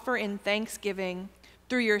we offer in thanksgiving,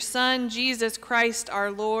 through your Son, Jesus Christ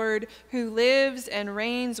our Lord, who lives and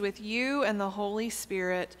reigns with you and the Holy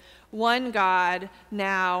Spirit, one God,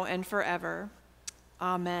 now and forever.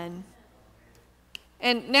 Amen.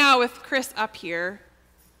 And now with Chris up here,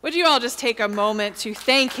 would you all just take a moment to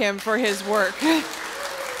thank him for his work?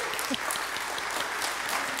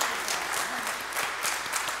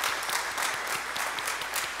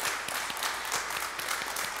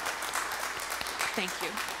 Thank you.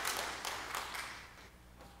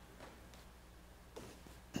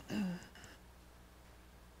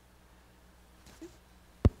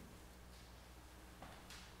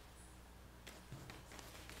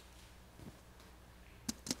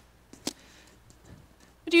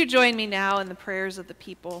 Would you join me now in the prayers of the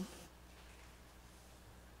people?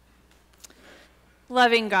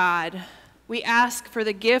 Loving God, we ask for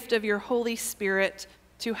the gift of your Holy Spirit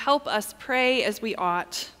to help us pray as we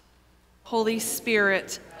ought. Holy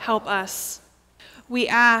Spirit, help us. We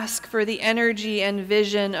ask for the energy and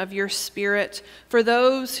vision of your Spirit for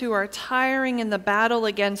those who are tiring in the battle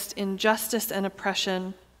against injustice and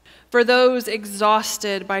oppression, for those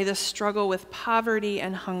exhausted by the struggle with poverty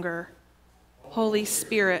and hunger. Holy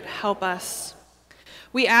Spirit, help us.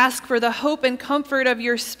 We ask for the hope and comfort of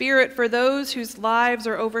your Spirit for those whose lives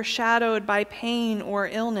are overshadowed by pain or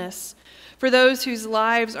illness, for those whose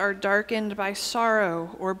lives are darkened by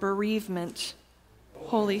sorrow or bereavement.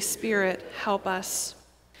 Holy Spirit, help us.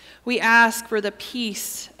 We ask for the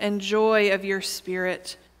peace and joy of your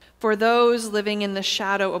Spirit for those living in the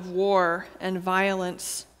shadow of war and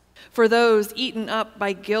violence, for those eaten up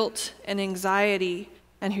by guilt and anxiety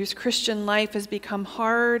and whose Christian life has become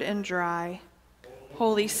hard and dry.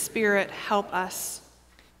 Holy Spirit, help us.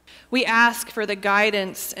 We ask for the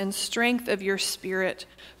guidance and strength of your Spirit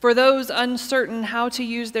for those uncertain how to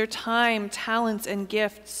use their time, talents, and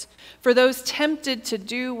gifts, for those tempted to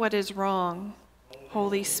do what is wrong.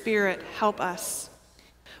 Holy Spirit, help us.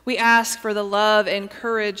 We ask for the love and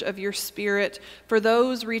courage of your Spirit for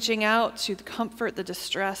those reaching out to comfort the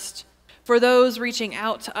distressed, for those reaching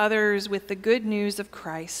out to others with the good news of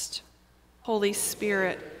Christ. Holy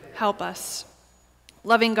Spirit, help us.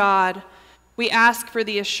 Loving God, we ask for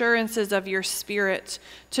the assurances of your Spirit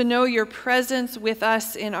to know your presence with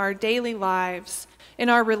us in our daily lives, in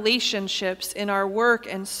our relationships, in our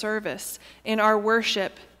work and service, in our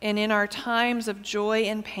worship, and in our times of joy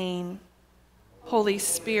and pain. Holy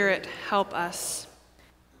Spirit, help us.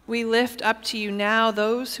 We lift up to you now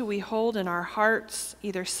those who we hold in our hearts,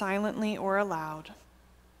 either silently or aloud.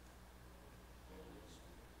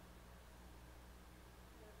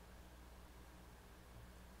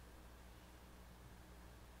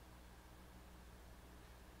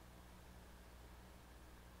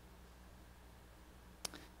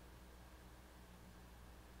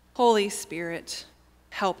 Holy Spirit,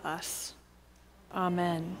 help us.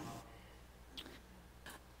 Amen.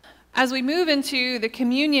 As we move into the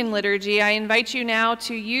communion liturgy, I invite you now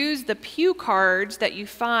to use the pew cards that you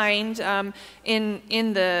find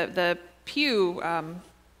in the pew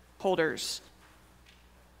holders.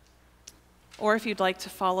 Or if you'd like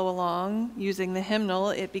to follow along using the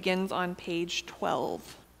hymnal, it begins on page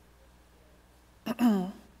 12.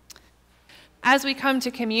 As we come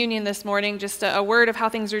to communion this morning, just a word of how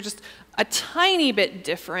things are just a tiny bit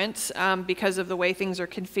different because of the way things are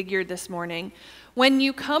configured this morning. When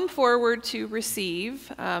you come forward to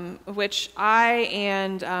receive, which I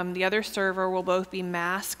and the other server will both be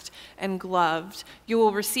masked and gloved, you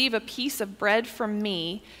will receive a piece of bread from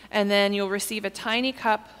me, and then you'll receive a tiny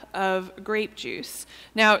cup of grape juice.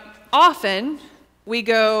 Now, often we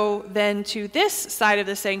go then to this side of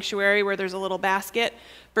the sanctuary where there's a little basket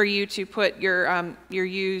for you to put your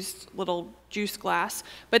used little juice glass.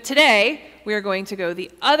 But today, we are going to go the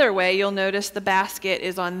other way. You'll notice the basket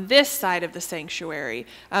is on this side of the sanctuary.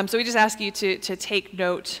 So we just ask you to take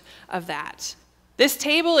note of that. This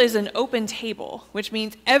table is an open table, which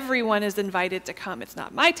means everyone is invited to come. It's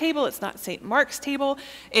not my table. It's not St. Mark's table.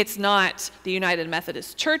 It's not the United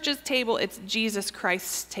Methodist Church's table. It's Jesus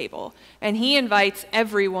Christ's table. And he invites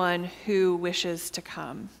everyone who wishes to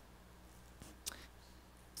come.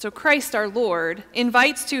 So Christ our Lord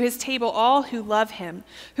invites to his table all who love him,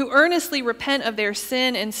 who earnestly repent of their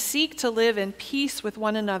sin and seek to live in peace with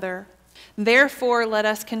one another. Therefore, let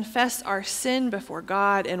us confess our sin before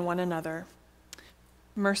God and one another.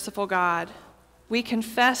 Merciful God, we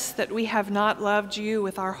confess that we have not loved you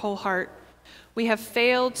with our whole heart. We have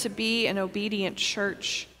failed to be an obedient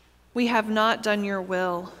church. We have not done your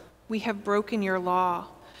will. We have broken your law.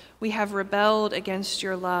 We have rebelled against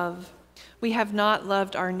your love. We have not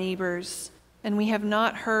loved our neighbors, and we have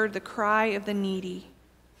not heard the cry of the needy.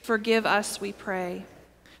 Forgive us, we pray.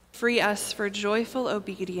 Free us for joyful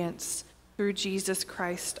obedience through Jesus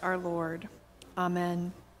Christ our Lord.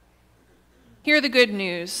 Amen. Hear the good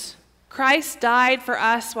news. Christ died for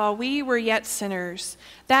us while we were yet sinners.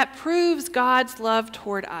 That proves God's love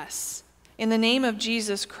toward us. In the name of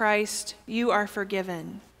Jesus Christ, you are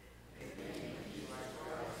forgiven.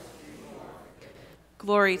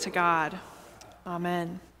 Glory to God.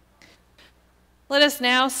 Amen. Let us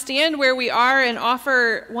now stand where we are and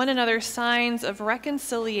offer one another signs of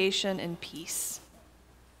reconciliation and peace.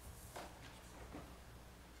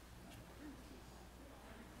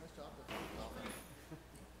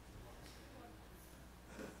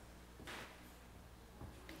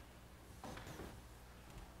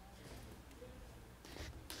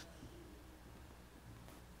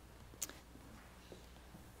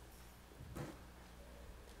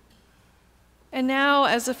 And now,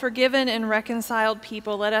 as a forgiven and reconciled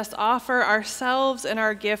people, let us offer ourselves and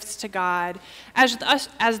our gifts to God. As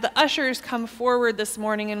the ushers come forward this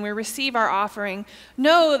morning and we receive our offering,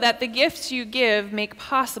 know that the gifts you give make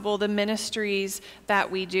possible the ministries that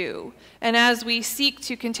we do. And as we seek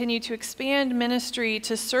to continue to expand ministry,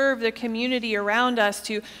 to serve the community around us,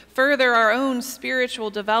 to further our own spiritual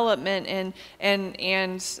development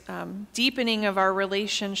and deepening of our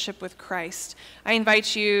relationship with Christ, I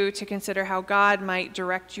invite you to consider how God might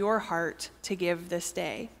direct your heart to give this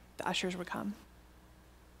day. The ushers would come.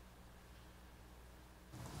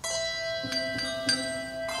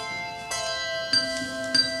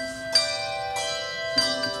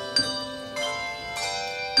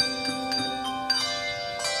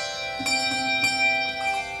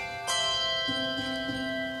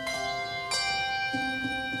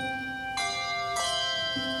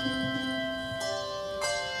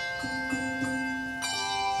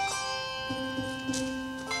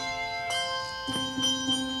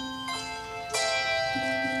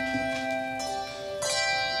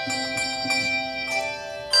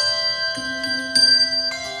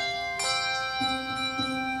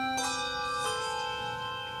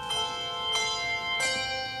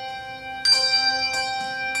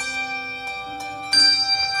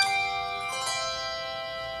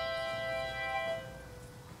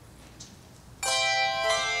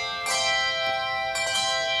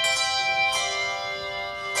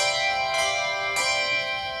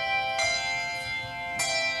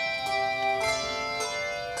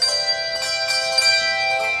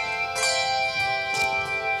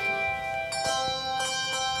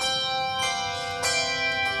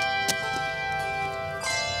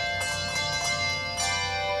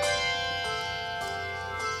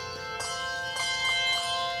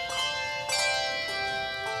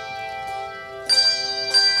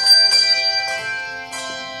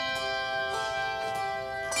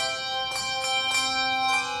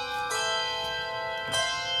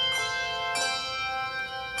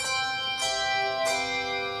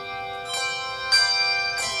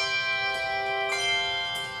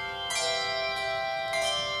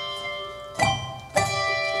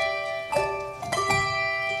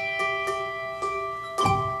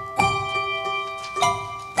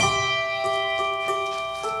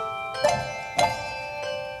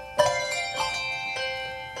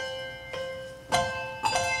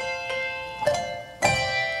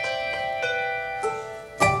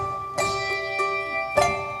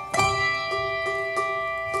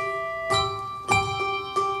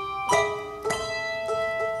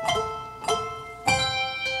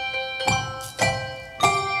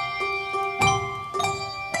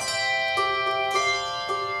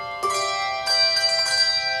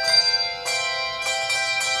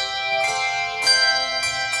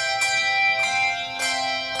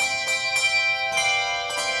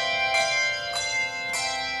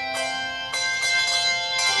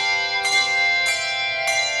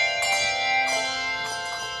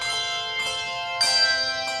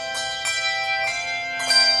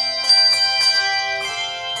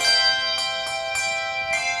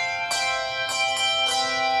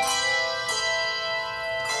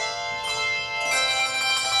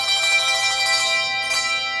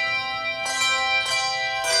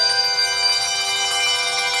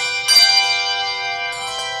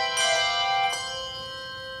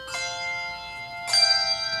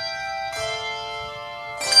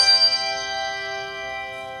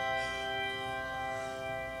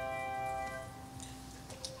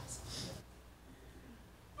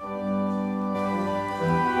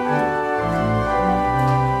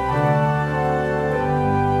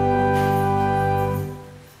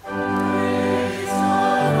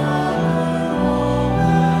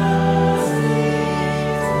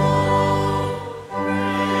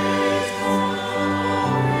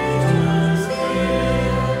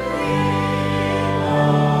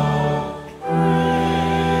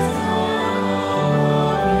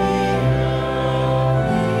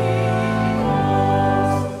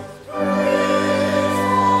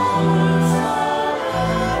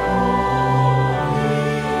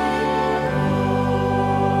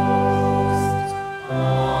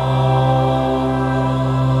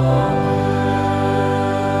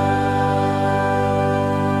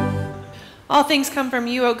 All things come from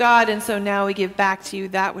you, O God, and so now we give back to you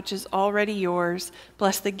that which is already yours.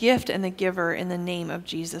 Bless the gift and the giver in the name of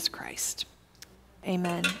Jesus Christ.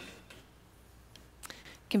 Amen. You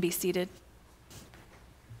can be seated.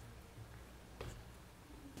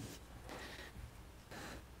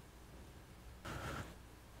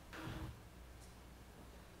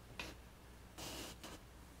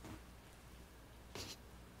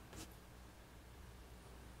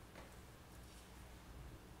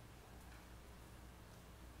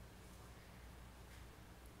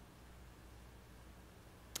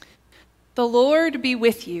 The Lord be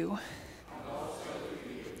with you.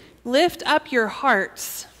 Lift up your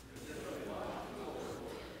hearts.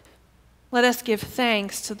 Let us give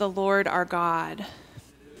thanks to the Lord our God.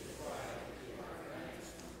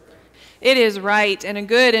 It is right and a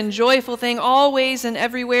good and joyful thing always and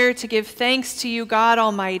everywhere to give thanks to you, God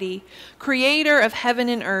Almighty, creator of heaven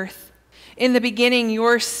and earth. In the beginning,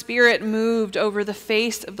 your Spirit moved over the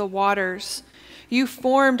face of the waters. You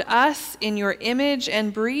formed us in your image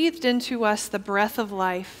and breathed into us the breath of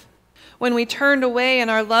life. When we turned away and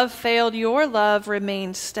our love failed, your love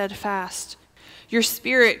remained steadfast. Your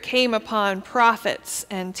Spirit came upon prophets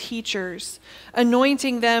and teachers,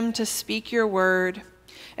 anointing them to speak your word.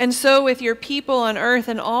 And so with your people on earth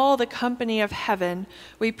and all the company of heaven,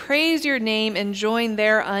 we praise your name and join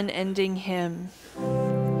their unending hymn.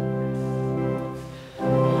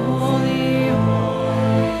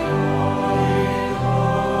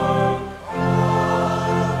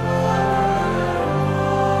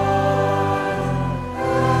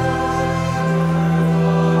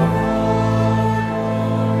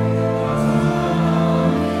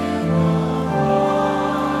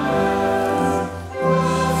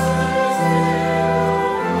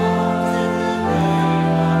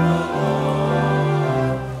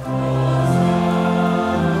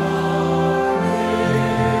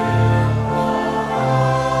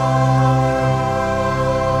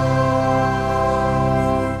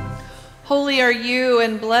 Holy are you,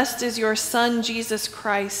 and blessed is your Son, Jesus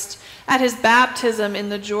Christ. At his baptism in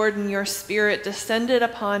the Jordan, your Spirit descended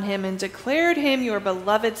upon him and declared him your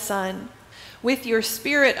beloved Son. With your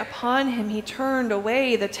Spirit upon him, he turned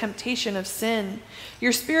away the temptation of sin.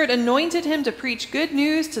 Your Spirit anointed him to preach good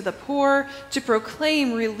news to the poor, to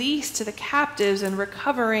proclaim release to the captives and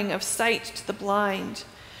recovering of sight to the blind,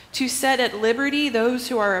 to set at liberty those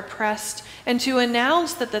who are oppressed, and to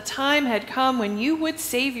announce that the time had come when you would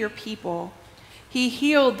save your people. He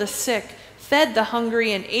healed the sick, fed the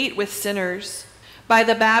hungry, and ate with sinners. By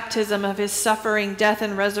the baptism of his suffering, death,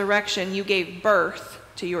 and resurrection, you gave birth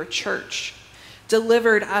to your church,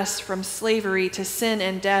 delivered us from slavery to sin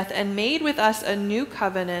and death, and made with us a new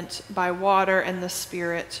covenant by water and the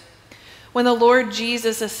Spirit. When the Lord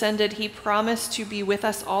Jesus ascended, he promised to be with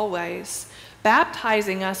us always,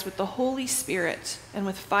 baptizing us with the Holy Spirit and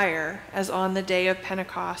with fire, as on the day of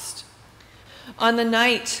Pentecost. On the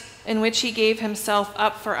night in which he gave himself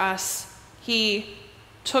up for us, he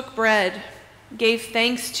took bread, gave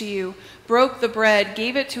thanks to you, broke the bread,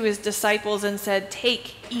 gave it to his disciples, and said,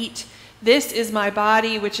 "Take, eat. This is my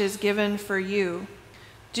body, which is given for you.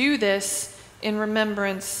 Do this in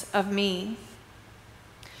remembrance of me."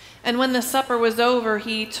 And when the supper was over,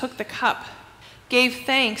 he took the cup, gave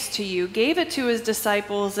thanks to you, gave it to his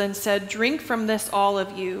disciples, and said, "Drink from this, all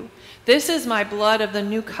of you. This is my blood of the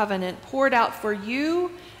new covenant, poured out for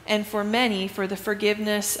you and for many for the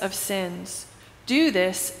forgiveness of sins. Do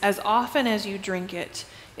this as often as you drink it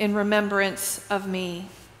in remembrance of me."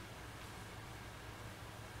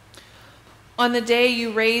 On the day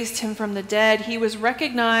you raised him from the dead, he was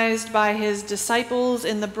recognized by his disciples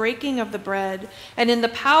in the breaking of the bread, and in the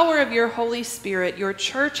power of your Holy Spirit, your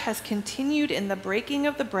church has continued in the breaking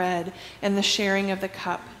of the bread and the sharing of the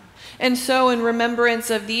cup. And so, in remembrance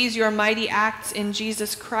of these your mighty acts in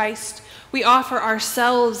Jesus Christ, we offer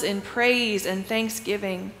ourselves in praise and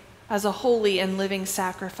thanksgiving as a holy and living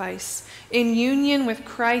sacrifice, in union with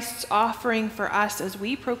Christ's offering for us as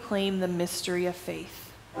we proclaim the mystery of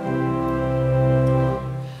faith.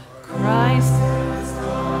 Christ is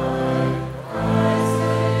God, Christ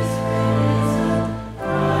is risen,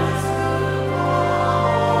 Christ will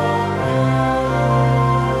glory.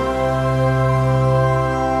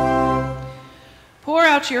 Pour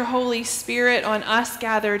out your Holy Spirit on us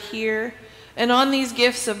gathered here, and on these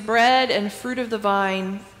gifts of bread and fruit of the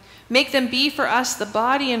vine. Make them be for us the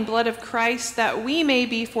body and blood of Christ, that we may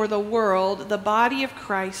be for the world the body of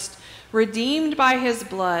Christ, redeemed by his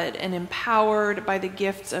blood and empowered by the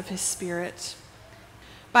gifts of his Spirit.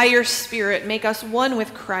 By your Spirit, make us one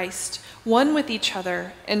with Christ, one with each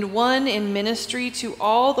other, and one in ministry to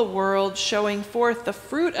all the world, showing forth the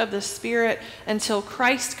fruit of the Spirit until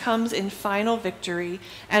Christ comes in final victory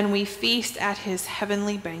and we feast at his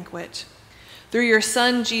heavenly banquet. Through your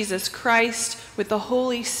Son, Jesus Christ, with the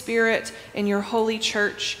Holy Spirit in your holy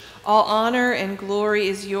church, all honor and glory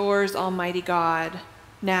is yours, Almighty God,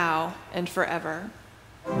 now and forever.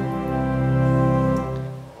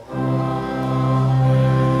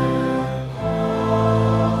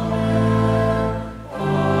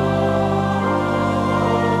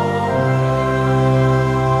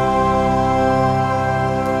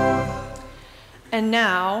 And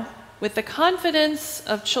now, with the confidence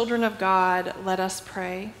of children of God, let us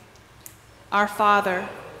pray. Our Father,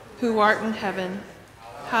 who art in heaven,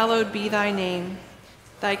 hallowed be thy name.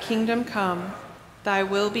 Thy kingdom come, thy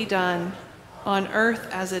will be done, on earth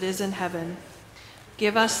as it is in heaven.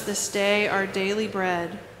 Give us this day our daily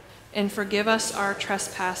bread, and forgive us our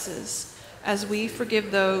trespasses, as we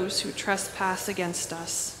forgive those who trespass against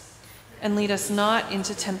us. And lead us not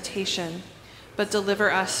into temptation, but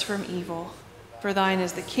deliver us from evil. For thine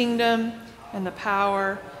is the kingdom, and the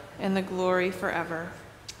power, and the glory forever.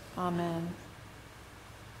 Amen.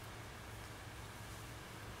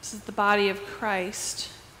 This is the body of Christ,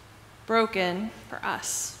 broken for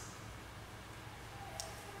us.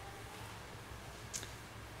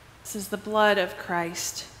 This is the blood of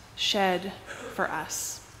Christ, shed for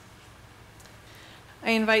us.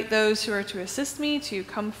 I invite those who are to assist me to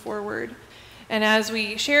come forward. And as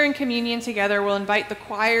we share in communion together, we'll invite the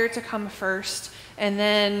choir to come first. And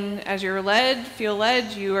then as you're feel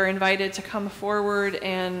led, you are invited to come forward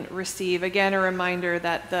and receive. Again, a reminder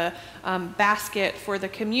that the basket for the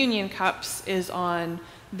communion cups is on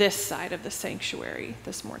this side of the sanctuary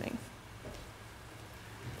this morning.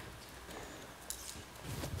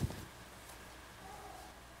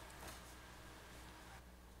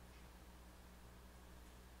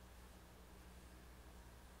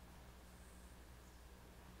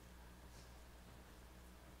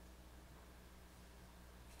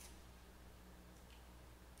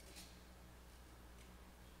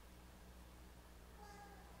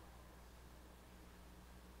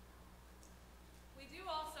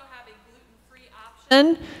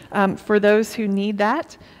 For those who need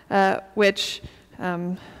that, which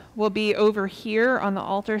will be over here on the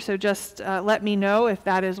altar. So just let me know if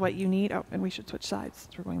that is what you need. Oh, and we should switch sides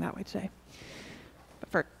since we're going that way today.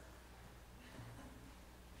 But for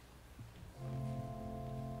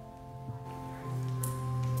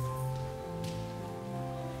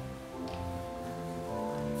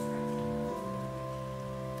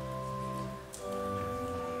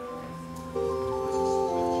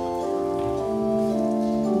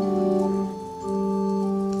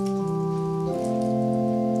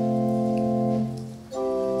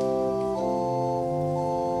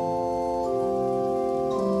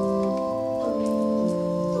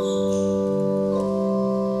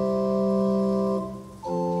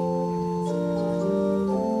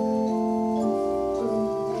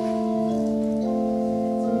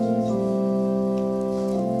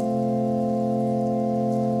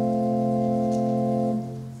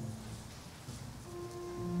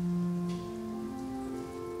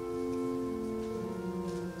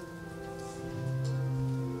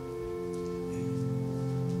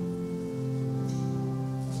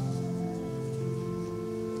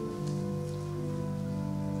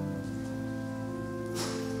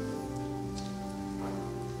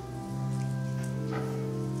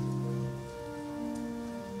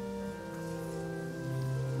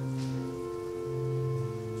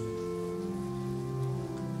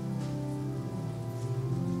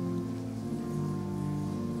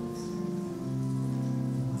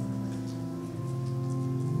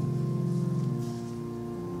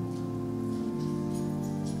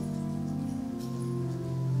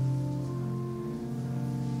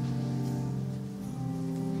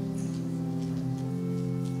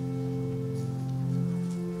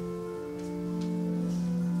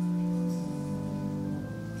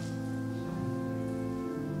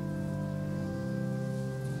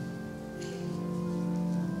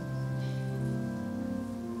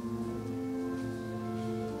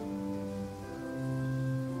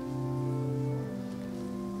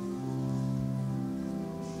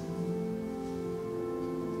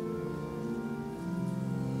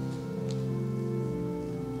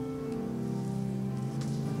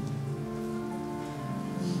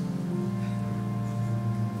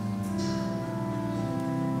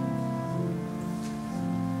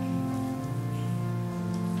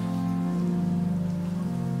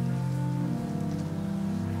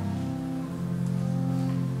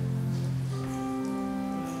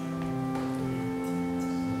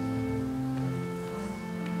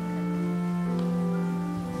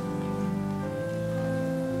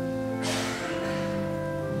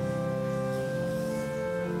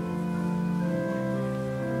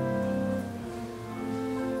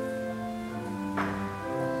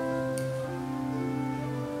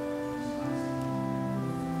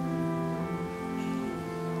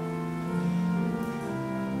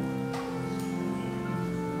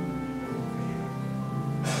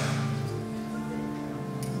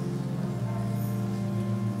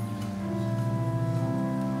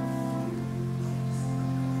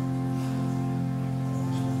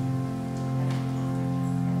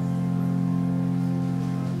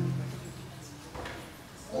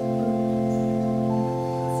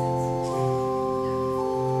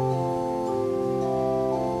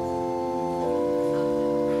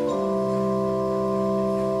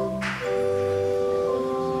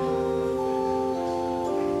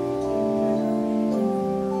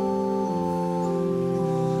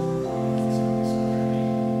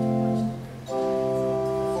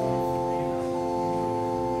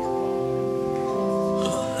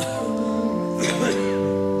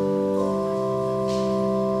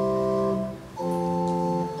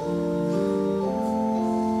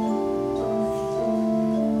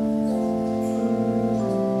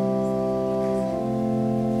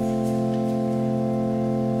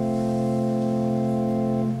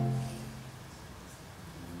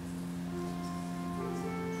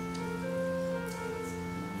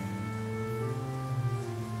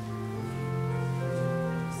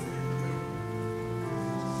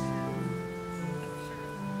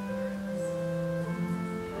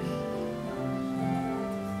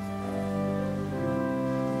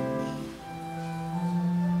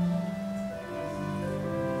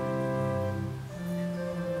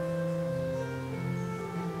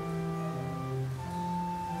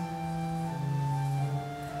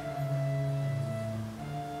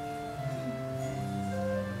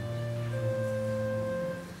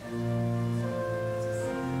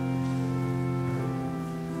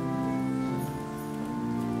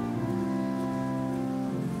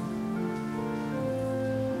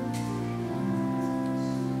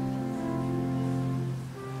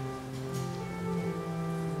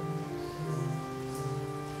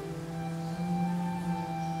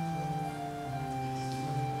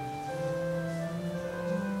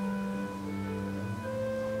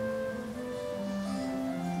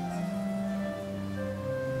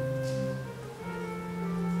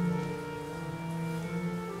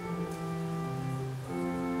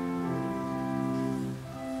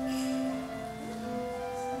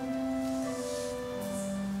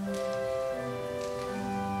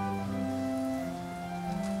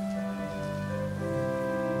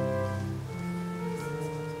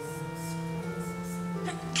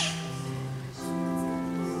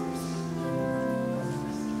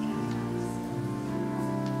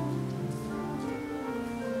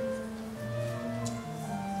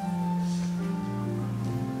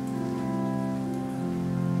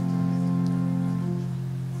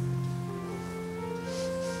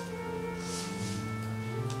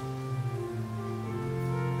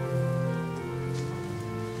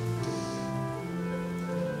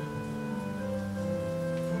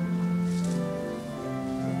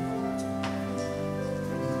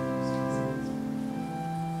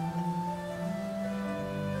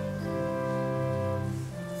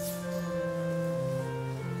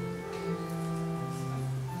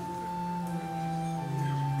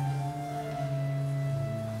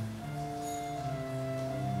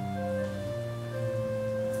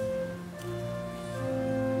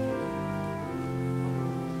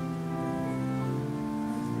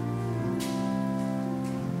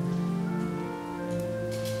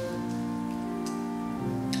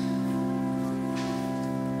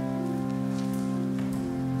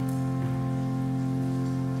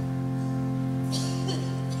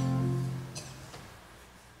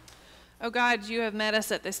Oh God, you have met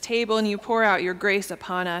us at this table and you pour out your grace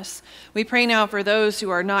upon us. We pray now for those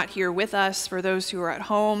who are not here with us, for those who are at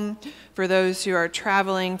home, for those who are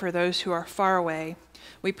traveling, for those who are far away.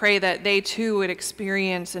 We pray that they too would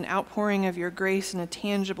experience an outpouring of your grace in a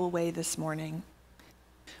tangible way this morning.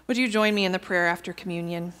 Would you join me in the prayer after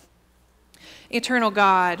communion? Eternal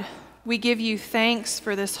God, we give you thanks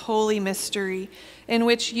for this holy mystery in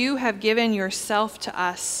which you have given yourself to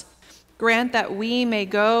us. Grant that we may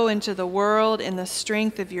go into the world in the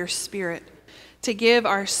strength of your Spirit, to give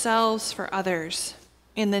ourselves for others.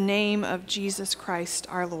 In the name of Jesus Christ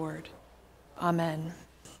our Lord. Amen.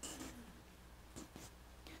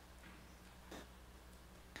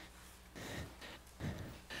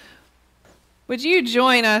 Would you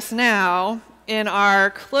join us now in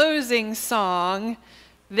our closing song,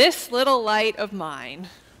 This Little Light of Mine?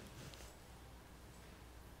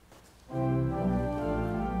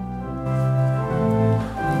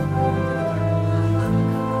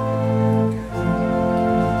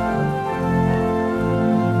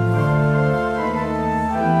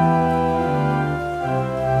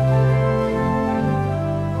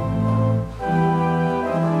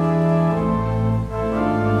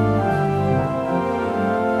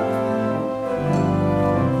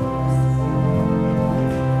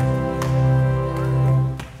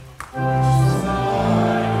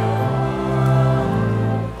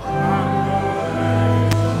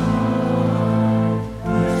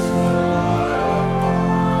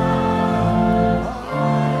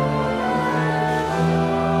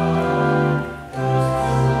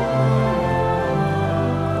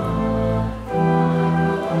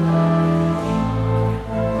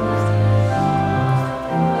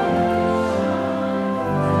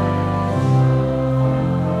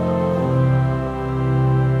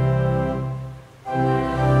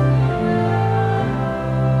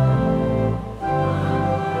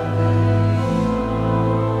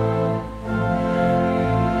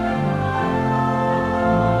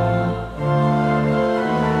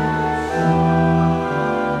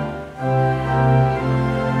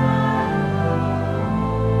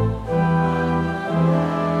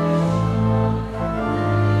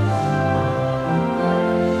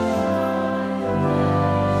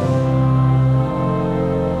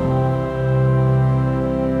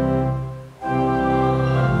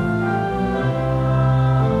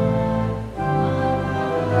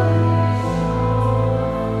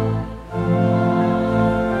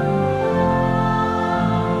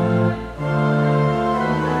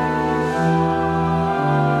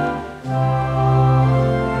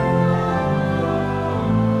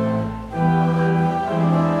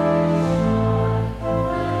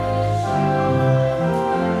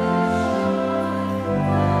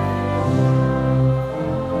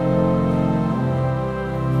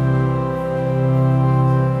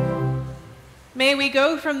 May we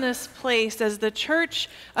go from this place as the Church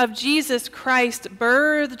of Jesus Christ,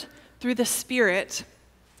 birthed through the Spirit,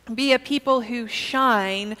 be a people who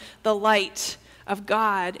shine the light of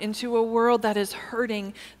God into a world that is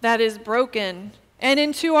hurting, that is broken, and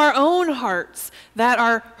into our own hearts that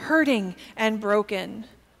are hurting and broken.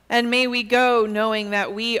 And may we go knowing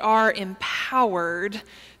that we are empowered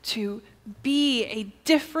to be a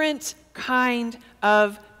different kind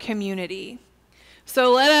of community.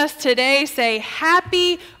 So let us today say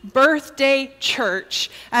happy birthday, church,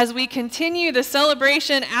 as we continue the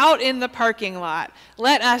celebration out in the parking lot.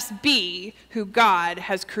 Let us be who God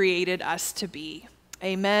has created us to be.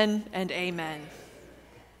 Amen and amen.